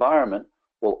purpose and environment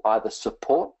will either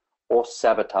support or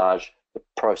sabotage the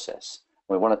process.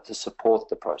 We want it to support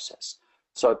the process.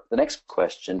 So the next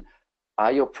question,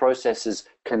 are your processes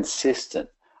consistent?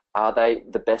 Are they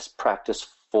the best practice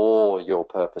for your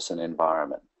purpose and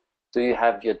environment? Do you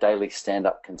have your daily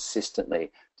stand-up consistently?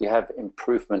 Do you have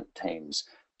improvement teams?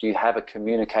 Do you have a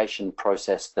communication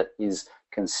process that is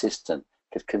consistent?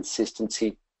 Because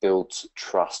consistency builds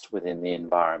trust within the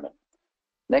environment.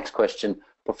 Next question,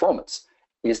 performance.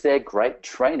 Is there great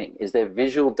training? Is there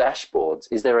visual dashboards?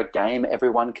 Is there a game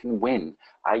everyone can win?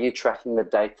 Are you tracking the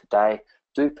day-to-day?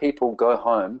 Do people go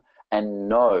home and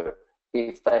know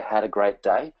if they had a great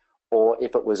day or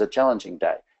if it was a challenging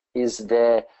day? Is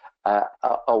there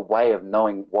a way of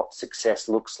knowing what success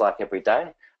looks like every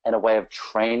day and a way of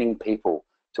training people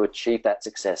to achieve that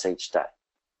success each day?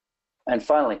 And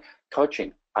finally,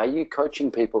 coaching. Are you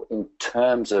coaching people in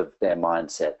terms of their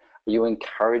mindset? Are you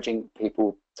encouraging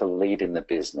people to lead in the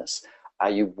business? Are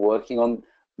you working on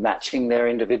matching their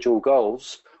individual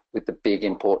goals with the big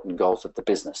important goals of the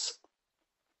business?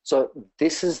 So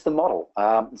this is the model.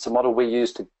 It's a model we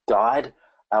use to guide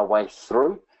our way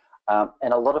through.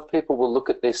 And a lot of people will look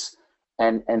at this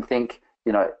and think,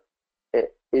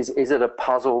 is it a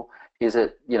puzzle? Is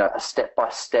it, a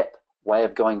step-by-step way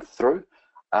of going through?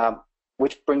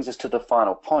 Which brings us to the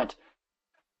final point.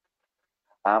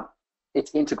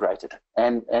 It's integrated.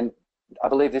 And I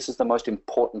believe this is the most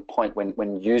important point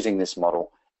when using this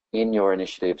model in your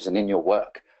initiatives and in your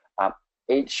work.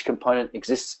 Each component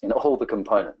exists in all the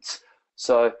components.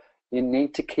 So you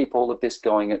need to keep all of this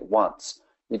going at once.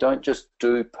 You don't just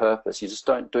do purpose. You just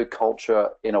don't do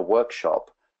culture in a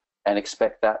workshop and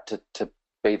expect that to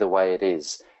be the way it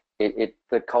is.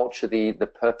 The culture, the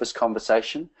purpose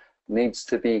conversation needs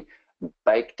to be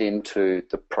baked into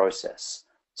the process.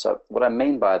 So what I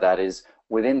mean by that is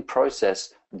within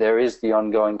process, there is the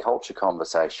ongoing culture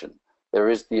conversation. There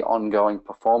is the ongoing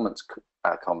performance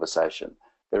conversation.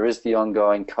 There is the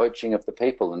ongoing coaching of the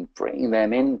people and bringing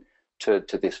them in to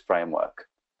this framework.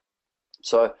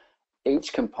 So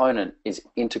each component is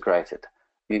integrated.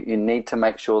 You need to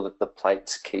make sure that the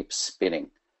plates keep spinning.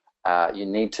 You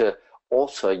need to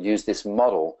also use this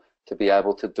model to be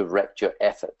able to direct your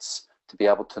efforts, to be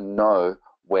able to know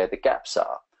where the gaps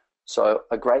are. So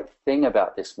a great thing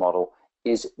about this model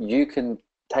is you can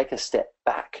take a step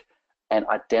back and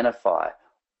identify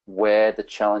where the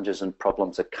challenges and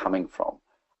problems are coming from.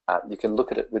 You can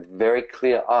look at it with very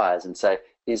clear eyes and say,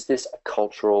 is this a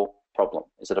cultural problem?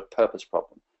 Is it a purpose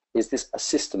problem? Is this a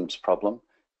systems problem?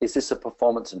 Is this a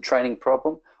performance and training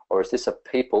problem? Or is this a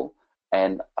people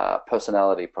and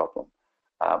personality problem?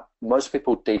 Most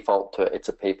people default to it's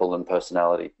a people and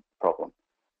personality problem,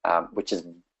 which is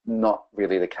not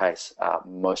really the case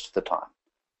most of the time.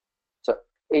 So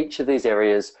each of these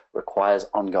areas requires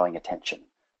ongoing attention.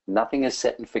 Nothing is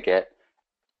set and forget.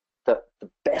 The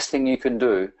best thing you can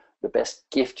do, the best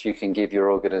gift you can give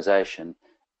your organization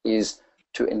is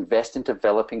to invest in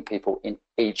developing people in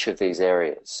each of these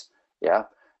areas. Yeah,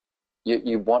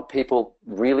 you want people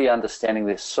really understanding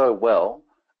this so well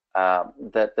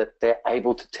that they're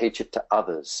able to teach it to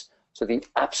others. So the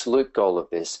absolute goal of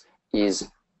this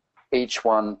is each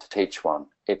one to teach one.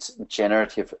 It's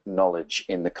generative knowledge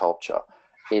in the culture.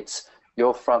 It's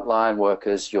your frontline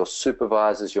workers, your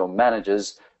supervisors, your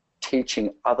managers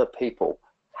teaching other people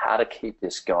how to keep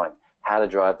this going, how to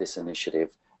drive this initiative,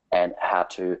 and how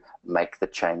to make the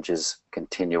changes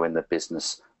continue in the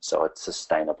business so it's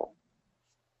sustainable.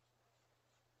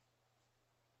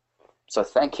 So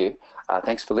thank you.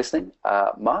 Thanks for listening.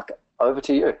 Mark, over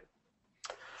to you.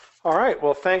 All right.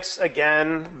 Well, thanks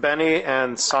again, Benny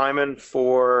and Simon,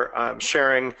 for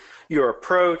sharing your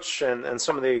approach and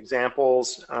some of the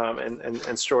examples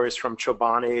and stories from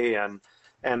Chobani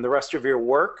and the rest of your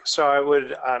work. So I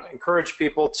would encourage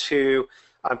people to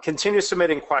continue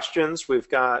submitting questions. We've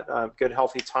got a good,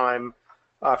 healthy time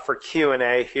for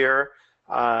Q&A here.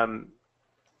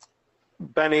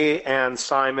 Benny and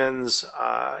Simon's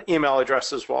email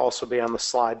addresses will also be on the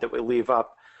slide that we leave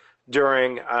up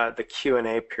during the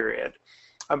Q&A period.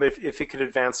 If you could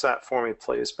advance that for me,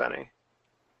 please, Benny.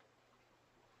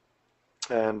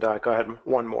 And go ahead,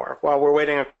 one more. While we're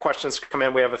waiting on questions to come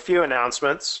in, we have a few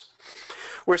announcements.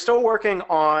 We're still working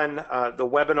on the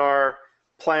webinar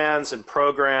plans and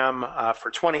program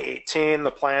for 2018. The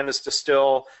plan is to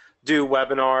still do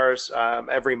webinars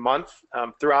every month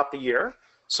throughout the year.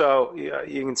 So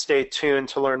you can stay tuned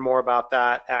to learn more about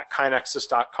that at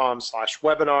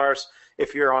kinexus.com/webinars.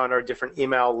 If you're on our different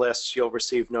email lists, you'll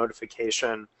receive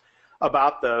notification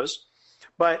about those.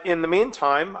 But in the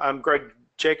meantime, Greg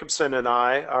Jacobson and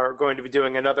I are going to be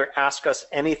doing another Ask Us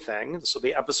Anything. This will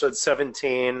be episode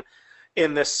 17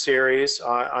 in this series.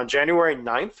 On January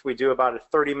 9th, we do about a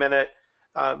 30-minute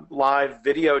live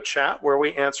video chat where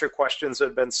we answer questions that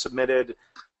have been submitted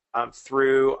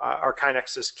through our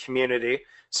KaiNexus community.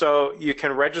 So you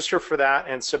can register for that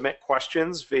and submit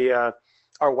questions via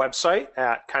our website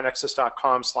at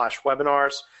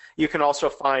kinexus.com/webinars. You can also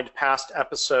find past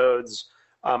episodes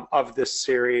of this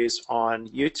series on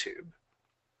YouTube.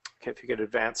 Okay, if you could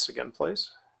advance again,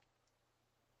 please.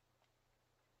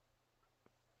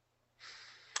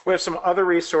 We have some other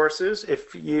resources.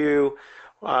 If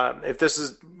this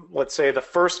is, let's say, the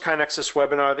first KaiNexus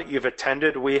webinar that you've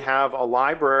attended, we have a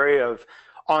library of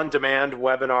on-demand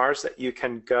webinars that you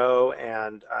can go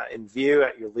and view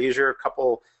at your leisure.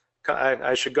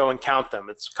 I should go and count them.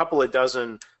 It's a couple of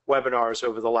dozen webinars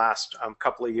over the last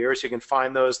couple of years. You can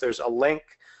find those. There's a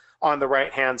link on the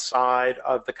right-hand side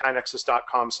of the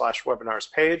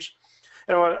kinexus.com/webinars page.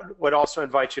 And I would also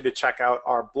invite you to check out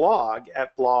our blog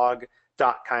at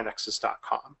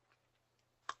blog.kinexus.com.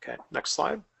 Okay, next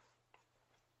slide.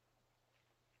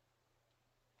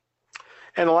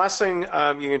 And the last thing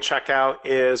you can check out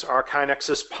is our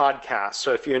KaiNexus podcast.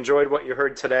 So if you enjoyed what you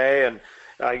heard today and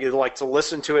you'd like to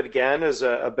listen to it again as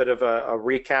a bit of a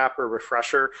recap or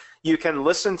refresher, you can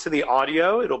listen to the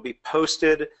audio. It'll be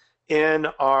posted in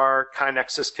our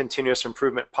KaiNexus Continuous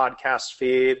Improvement podcast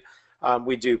feed.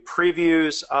 We do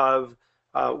previews of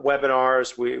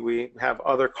webinars. We have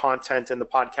other content in the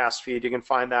podcast feed. You can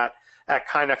find that at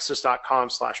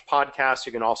kinexus.com/podcast.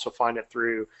 You can also find it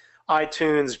through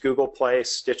iTunes, Google Play,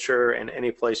 Stitcher, and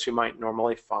any place you might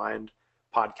normally find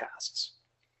podcasts.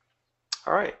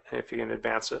 All right, if you can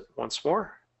advance it once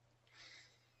more.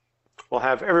 We'll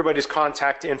have everybody's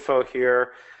contact info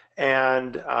here,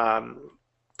 and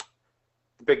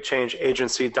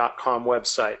bigchangeagency.com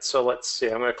website. So let's see,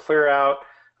 I'm going to clear out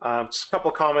just a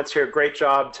couple comments here. Great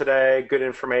job today, good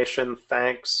information,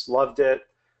 thanks, loved it,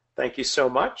 thank you so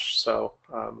much. So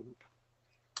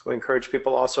we encourage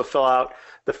people to also fill out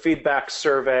the feedback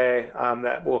survey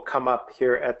that will come up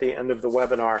here at the end of the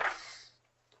webinar.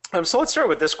 So let's start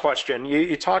with this question.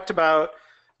 You talked about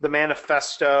the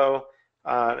manifesto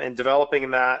and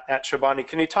developing that at Chobani.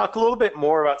 Can you talk a little bit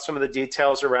more about some of the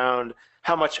details around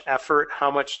how much effort, how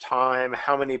much time,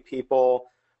 how many people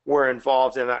were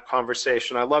involved in that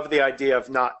conversation? I love the idea of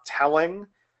not telling,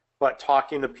 but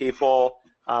talking to people.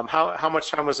 How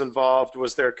much time was involved?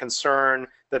 Was there a concern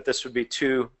that this would be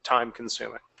too time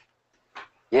consuming?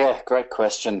 Yeah, great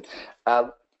question.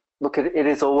 Look, it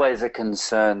is always a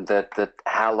concern that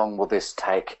how long will this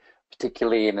take,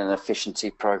 particularly in an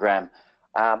efficiency program.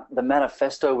 The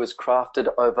manifesto was crafted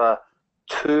over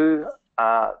 2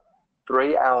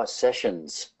 3-hour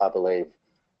sessions, I believe.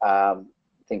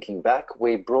 Thinking back,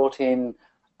 we brought in,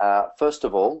 first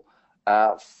of all,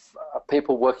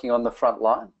 people working on the front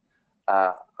line,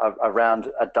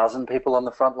 around a dozen people on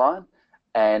the front line,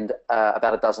 and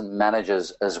about a dozen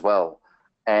managers as well.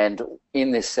 And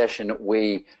in this session,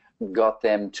 we got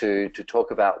them to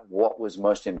talk about what was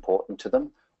most important to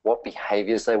them, what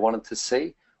behaviors they wanted to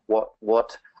see,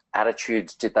 what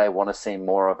attitudes did they want to see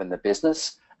more of in the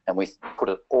business, and we put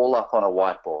it all up on a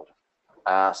whiteboard.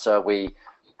 So we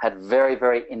had very,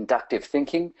 very inductive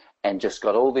thinking and just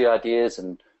got all the ideas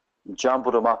and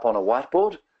jumbled them up on a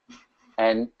whiteboard.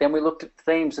 And then we looked at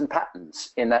themes and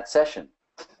patterns in that session.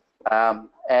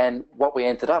 And what we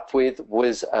ended up with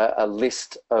was a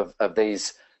list of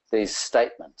these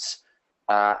statements.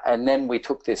 And then we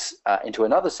took this into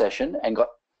another session and got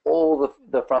all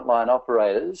the frontline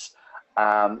operators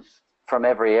from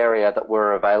every area that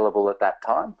were available at that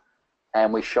time.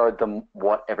 And we showed them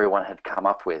what everyone had come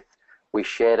up with. We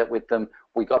shared it with them.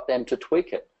 We got them to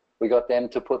tweak it. We got them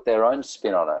to put their own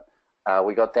spin on it.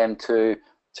 We got them to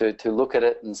look at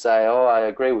it and say, oh, I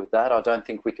agree with that. I don't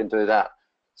think we can do that.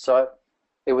 So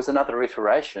it was another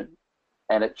iteration,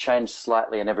 and it changed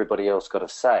slightly, and everybody else got a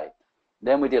say.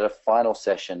 Then we did a final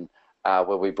session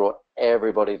where we brought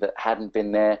everybody that hadn't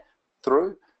been there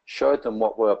through, showed them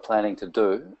what we were planning to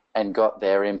do, and got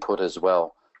their input as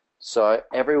well. So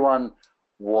everyone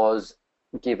was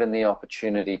given the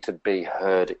opportunity to be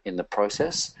heard in the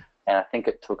process, and I think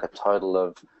it took a total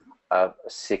of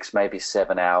 6, maybe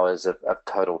 7 hours of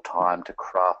total time to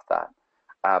craft that.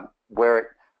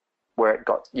 Where it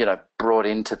got brought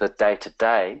into the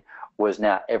day-to-day was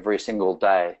now every single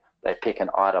day they pick an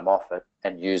item off it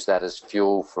and use that as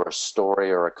fuel for a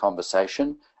story or a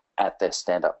conversation at their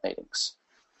stand-up meetings.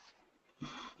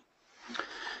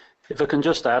 If I can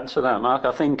just add to that, Mark,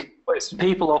 I think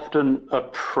people often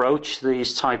approach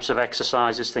these types of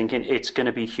exercises thinking it's going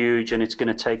to be huge and it's going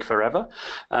to take forever.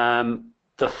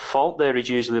 The fault there is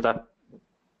usually that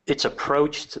it's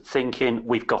approached thinking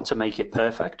we've got to make it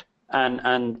perfect.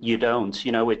 And you don't,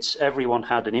 it's everyone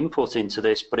had an input into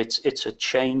this, but it's a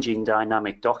changing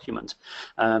dynamic document.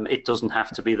 It doesn't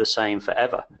have to be the same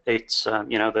forever. It's,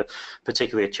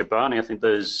 particularly at Chobani, I think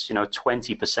there's,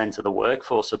 20% of the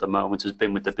workforce at the moment has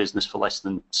been with the business for less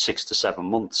than 6 to 7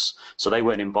 months. So they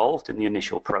weren't involved in the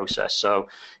initial process. So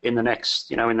in the next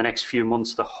few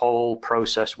months, the whole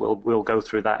process will go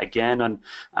through that again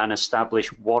and establish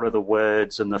what are the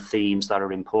words and the themes that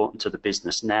are important to the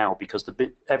business now, because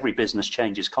every business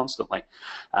changes constantly.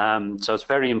 So it's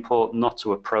very important not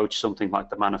to approach something like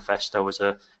the manifesto as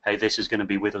hey, this is going to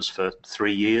be with us for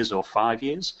 3 years or 5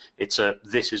 years. It's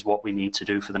this is what we need to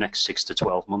do for the next 6 to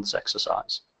 12 months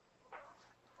exercise.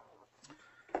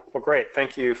 Well, great.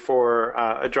 Thank you for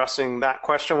addressing that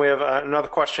question. We have another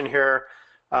question here.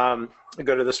 I'll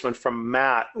go to this one from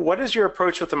Matt. What is your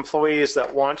approach with employees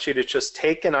that want you to just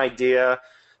take an idea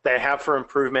they have for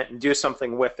improvement and do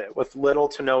something with it, with little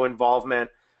to no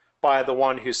involvement by the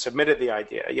one who submitted the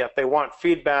idea, yet they want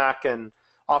feedback and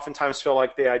oftentimes feel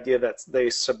like the idea that they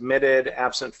submitted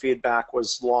absent feedback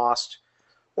was lost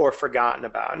or forgotten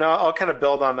about? Now, I'll kind of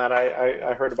build on that.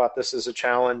 I heard about this as a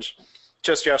challenge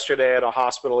just yesterday at a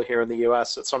hospital here in the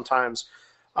US, that sometimes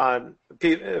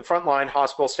frontline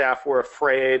hospital staff were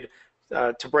afraid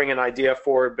to bring an idea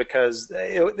forward because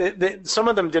some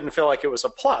of them didn't feel like it was a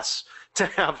plus to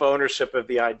have ownership of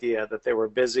the idea, that they were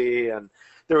busy, and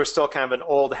there was still kind of an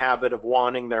old habit of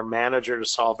wanting their manager to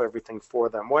solve everything for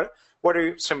them. What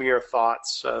are some of your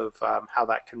thoughts of how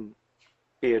that can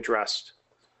be addressed?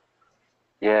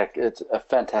 Yeah, it's a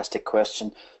fantastic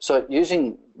question. So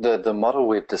using the model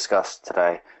we've discussed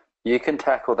today, you can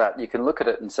tackle that. You can look at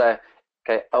it and say,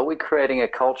 okay, are we creating a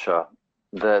culture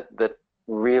that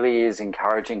really is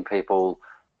encouraging people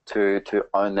to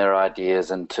own their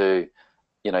ideas and to,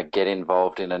 you know, get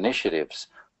involved in initiatives.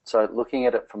 So looking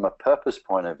at it from a purpose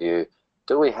point of view,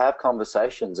 do we have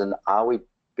conversations, and are we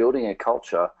building a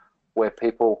culture where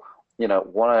people, you know,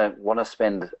 want to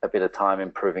spend a bit of time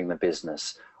improving the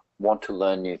business, want to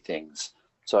learn new things?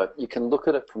 So you can look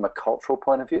at it from a cultural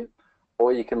point of view,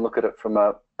 or you can look at it from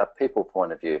a people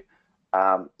point of view.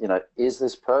 You know, is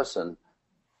this person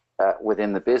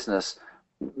within the business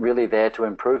really there to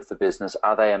improve the business?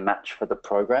 Are they a match for the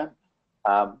program?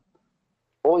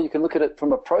 Or you can look at it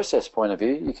from a process point of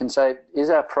view. You can say, is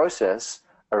our process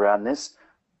around this,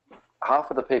 half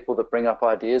of the people that bring up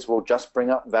ideas will just bring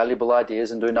up valuable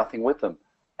ideas and do nothing with them,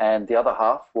 and the other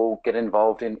half will get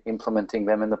involved in implementing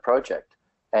them in the project,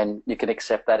 and you can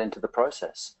accept that into the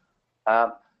process.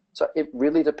 So it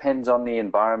really depends on the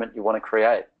environment you want to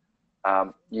create.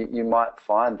 You might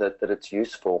find that it's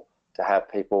useful to have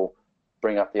people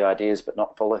bring up the ideas but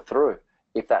not follow through,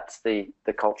 if that's the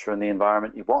culture and the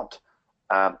environment you want.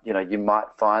 You know, you might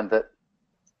find that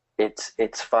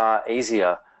it's far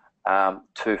easier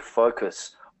to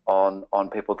focus on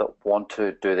people that want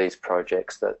to do these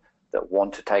projects, that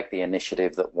want to take the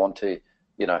initiative, that want to,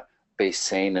 you know, be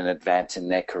seen and advance in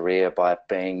their career by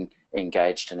being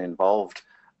engaged and involved,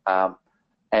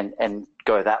 and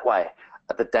go that way.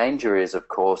 The danger is, of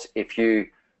course, if you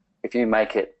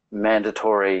make it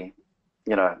mandatory,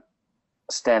 you know,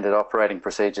 standard operating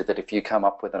procedure, that if you come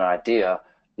up with an idea,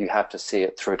 you have to see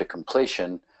it through to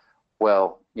completion.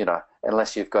 Well, you know,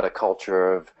 unless you've got a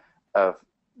culture of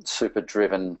super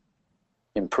driven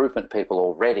improvement people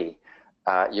already,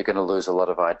 you're going to lose a lot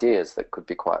of ideas that could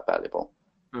be quite valuable.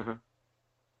 Mm-hmm.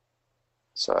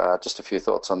 So just a few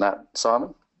thoughts on that,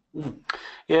 Simon.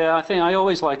 Yeah, I think I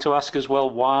always like to ask as well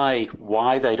why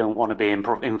they don't want to be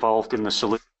involved in the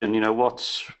solution. You know,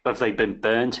 have they been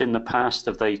burnt in the past?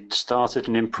 Have they started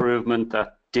an improvement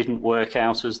that didn't work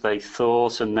out as they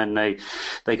thought, and then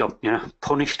they got, you know,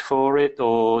 punished for it?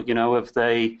 Or, you know, have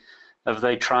they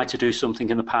tried to do something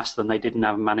in the past and they didn't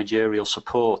have managerial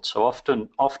support? So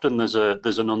often there's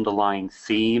an underlying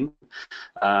theme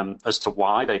as to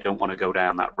why they don't want to go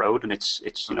down that road, and it's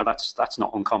you know, that's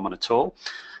not uncommon at all.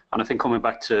 And I think coming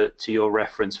back to your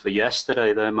reference for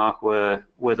yesterday there, Mark, where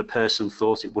the person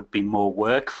thought it would be more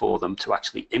work for them to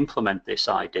actually implement this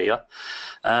idea,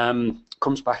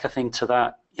 comes back, I think, to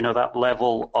that, you know, that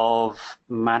level of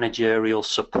managerial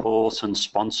support and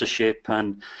sponsorship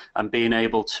and being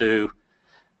able to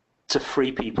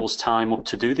free people's time up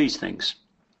to do these things.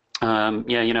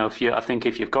 Yeah, you know, I think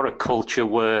if you've got a culture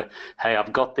where, hey,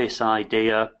 I've got this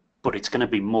idea, but it's going to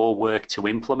be more work to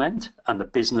implement, and the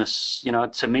business, you know,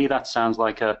 to me that sounds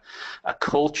like a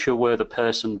culture where the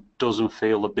person doesn't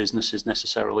feel the business is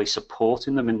necessarily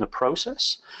supporting them in the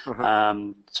process.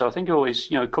 Mm-hmm. So I think it always,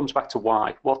 you know, it comes back to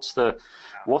why. What's the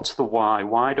why?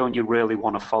 Why don't you really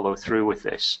want to follow through with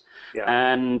this? Yeah.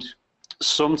 And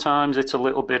sometimes it's a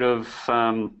little bit of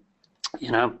you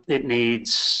know, it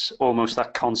needs almost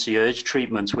that concierge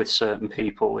treatment with certain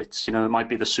people. It's, you know, it might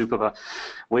be the supervisor.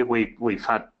 We've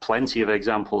had plenty of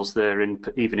examples there,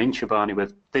 even in Chobani,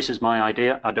 with, this is my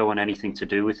idea, I don't want anything to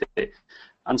do with it.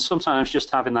 And sometimes just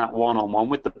having that one-on-one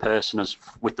with the person, as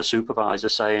with the supervisor,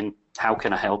 saying, how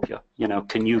can I help you? You know,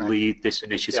 can you lead this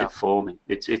initiative for me?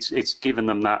 It's given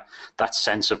them that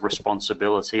sense of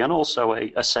responsibility, and also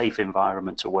a safe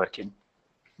environment to work in.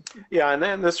 Yeah, and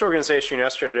then this organization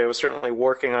yesterday was certainly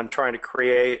working on trying to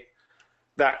create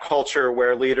that culture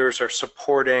where leaders are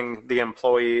supporting the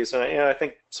employees. And, you know, I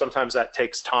think sometimes that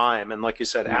takes time. And like you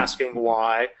said, asking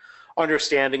why,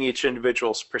 understanding each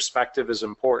individual's perspective is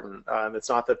important. It's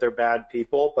not that they're bad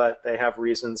people, but they have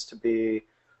reasons to be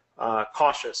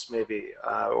cautious, maybe.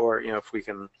 Or, you know, if we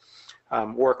can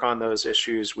work on those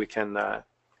issues, we can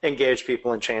engage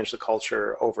people and change the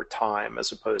culture over time,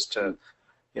 as opposed to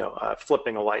you know,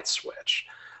 flipping a light switch.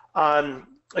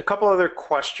 A couple other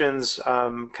questions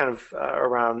kind of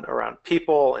around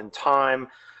people and time.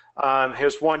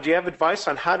 Here's one. Do you have advice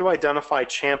on how to identify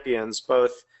champions,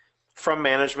 both from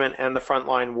management and the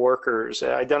frontline workers,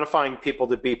 identifying people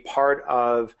to be part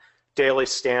of daily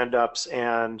stand-ups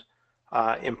and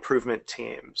improvement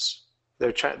teams?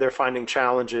 They're finding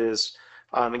challenges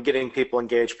in getting people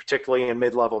engaged, particularly in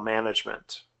mid-level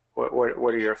management.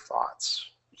 What are your thoughts?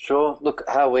 Sure. Look,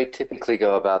 how we typically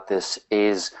go about this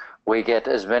is we get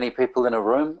as many people in a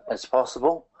room as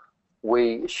possible.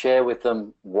 We share with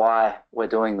them why we're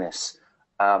doing this,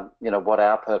 you know, what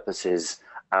our purpose is,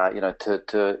 you know,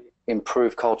 to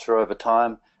improve culture over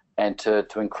time and to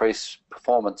increase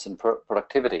performance and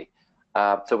productivity.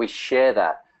 So we share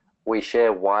that. We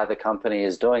share why the company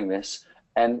is doing this,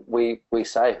 and we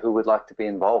say who would like to be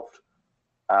involved.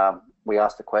 We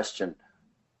ask the question,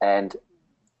 and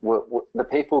the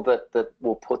people that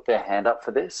will put their hand up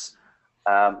for this,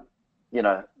 you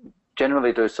know,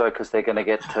 generally do so because they're going to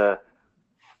get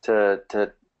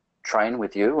to train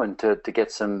with you and to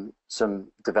get some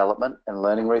development and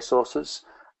learning resources.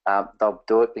 They'll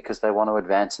do it because they want to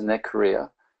advance in their career,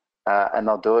 and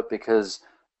they'll do it because,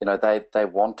 you know, they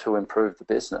want to improve the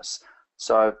business.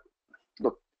 So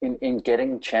look, in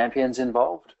getting champions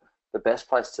involved, the best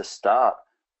place to start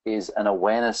is an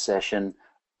awareness session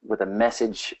with a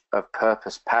message of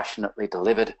purpose passionately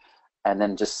delivered, and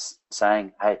then just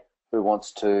saying, hey, who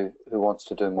wants to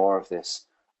do more of this?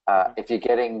 If you're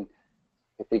getting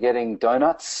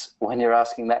donuts when you're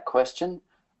asking that question,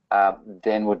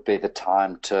 then would be the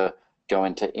time to go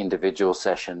into individual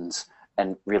sessions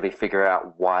and really figure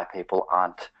out why people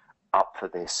aren't up for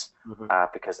this,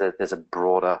 because there's a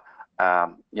broader,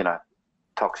 you know,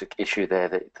 toxic issue there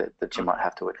that you might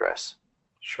have to address.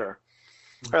 Sure.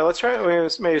 All right, let's try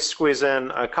to maybe squeeze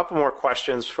in a couple more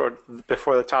questions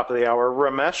before the top of the hour.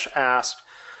 Ramesh asked,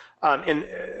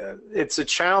 it's a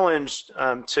challenge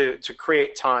to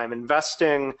create time,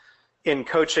 investing in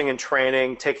coaching and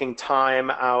training, taking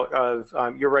time out of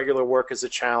your regular work is a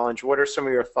challenge. What are some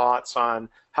of your thoughts on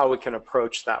how we can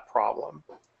approach that problem?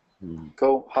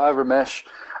 Cool. Hi, Ramesh.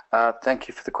 Thank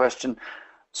you for the question.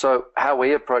 So how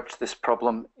we approach this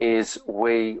problem is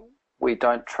we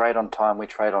don't trade on time, we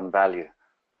trade on value.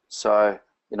 So,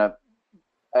 you know,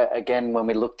 again, when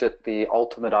we looked at the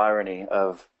ultimate irony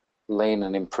of lean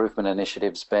and improvement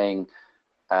initiatives being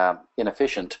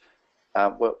inefficient,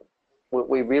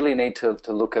 we really need to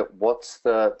look at what's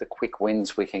the quick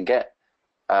wins we can get.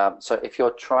 So if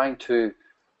you're trying to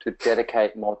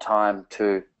dedicate more time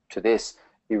to this,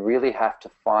 you really have to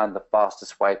find the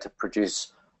fastest way to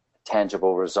produce a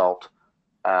tangible result.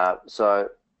 So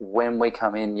when we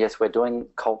come in, yes, we're doing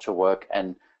culture work,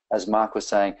 and as Mark was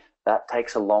saying, that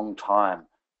takes a long time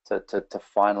to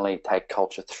finally take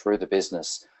culture through the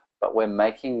business. But we're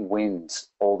making wins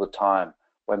all the time.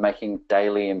 We're making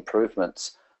daily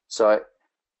improvements. So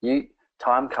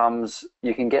time comes,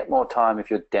 you can get more time if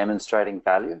you're demonstrating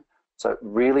value. So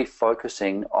really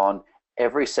focusing on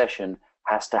every session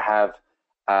has to have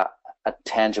a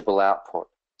tangible output,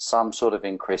 some sort of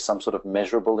increase, some sort of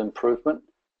measurable improvement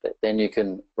that then you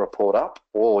can report up,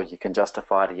 or you can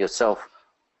justify to yourself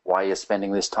why you're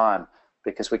spending this time,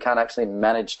 because we can't actually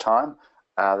manage time.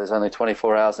 There's only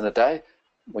 24 hours in a day.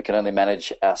 We can only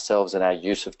manage ourselves and our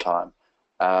use of time,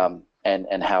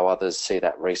 and how others see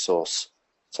that resource.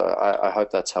 So I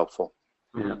hope that's helpful.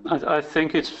 Yeah, I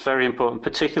think it's very important,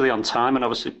 particularly on time. And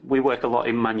obviously, we work a lot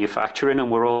in manufacturing, and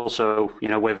we're also, you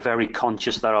know, we're very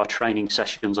conscious that our training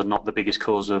sessions are not the biggest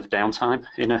cause of downtime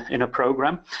in a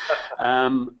program.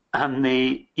 And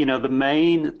the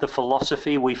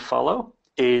philosophy we follow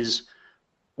is,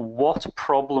 what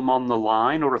problem on the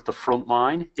line or at the front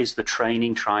line is the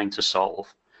training trying to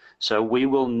solve? So we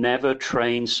will never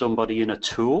train somebody in a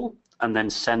tool and then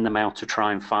send them out to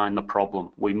try and find the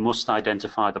problem. We must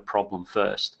identify the problem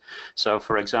first. So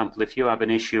for example, if you have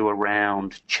an issue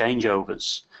around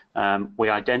changeovers, we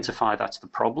identify that's the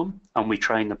problem and we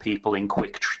train the people in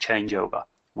quick changeover.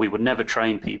 We would never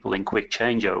train people in quick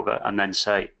changeover and then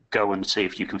say, go and see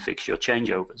if you can fix your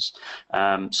changeovers.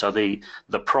 So the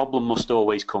problem must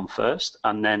always come first,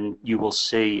 and then you will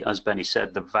see, as Benny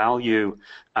said, the value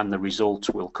and the results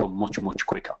will come much, much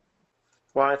quicker.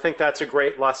 Well, I think that's a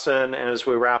great lesson, and as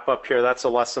we wrap up here, that's a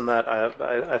lesson that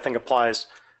I think applies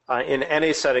in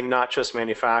any setting, not just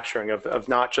manufacturing, of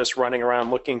not just running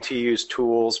around looking to use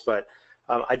tools, but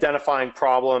identifying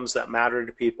problems that matter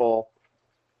to people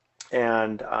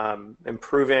and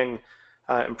improving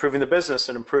the business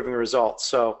and improving results.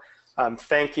 So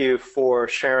thank you for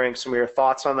sharing some of your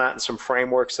thoughts on that and some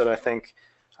frameworks that I think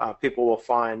people will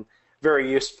find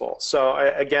very useful. So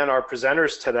again, our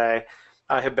presenters today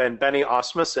have been Benny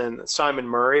Ausmus and Simon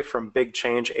Murray from Big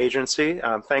Change Agency.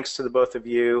 Thanks to the both of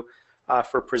you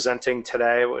for presenting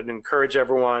today. I would encourage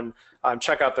everyone,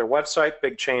 check out their website,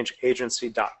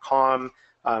 bigchangeagency.com.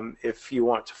 If you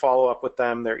want to follow up with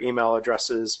them, their email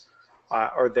addresses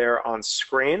are there on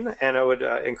screen. And I would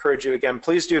encourage you, again,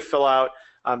 please do fill out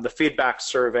the feedback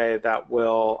survey that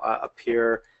will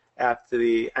appear at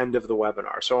the end of the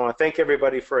webinar. So I want to thank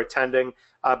everybody for attending.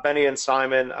 Benny and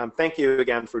Simon, thank you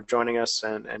again for joining us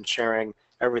and sharing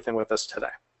everything with us today.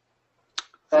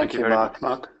 Thank you,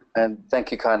 Mark. And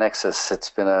thank you, KaiNexus. It's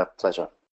been a pleasure.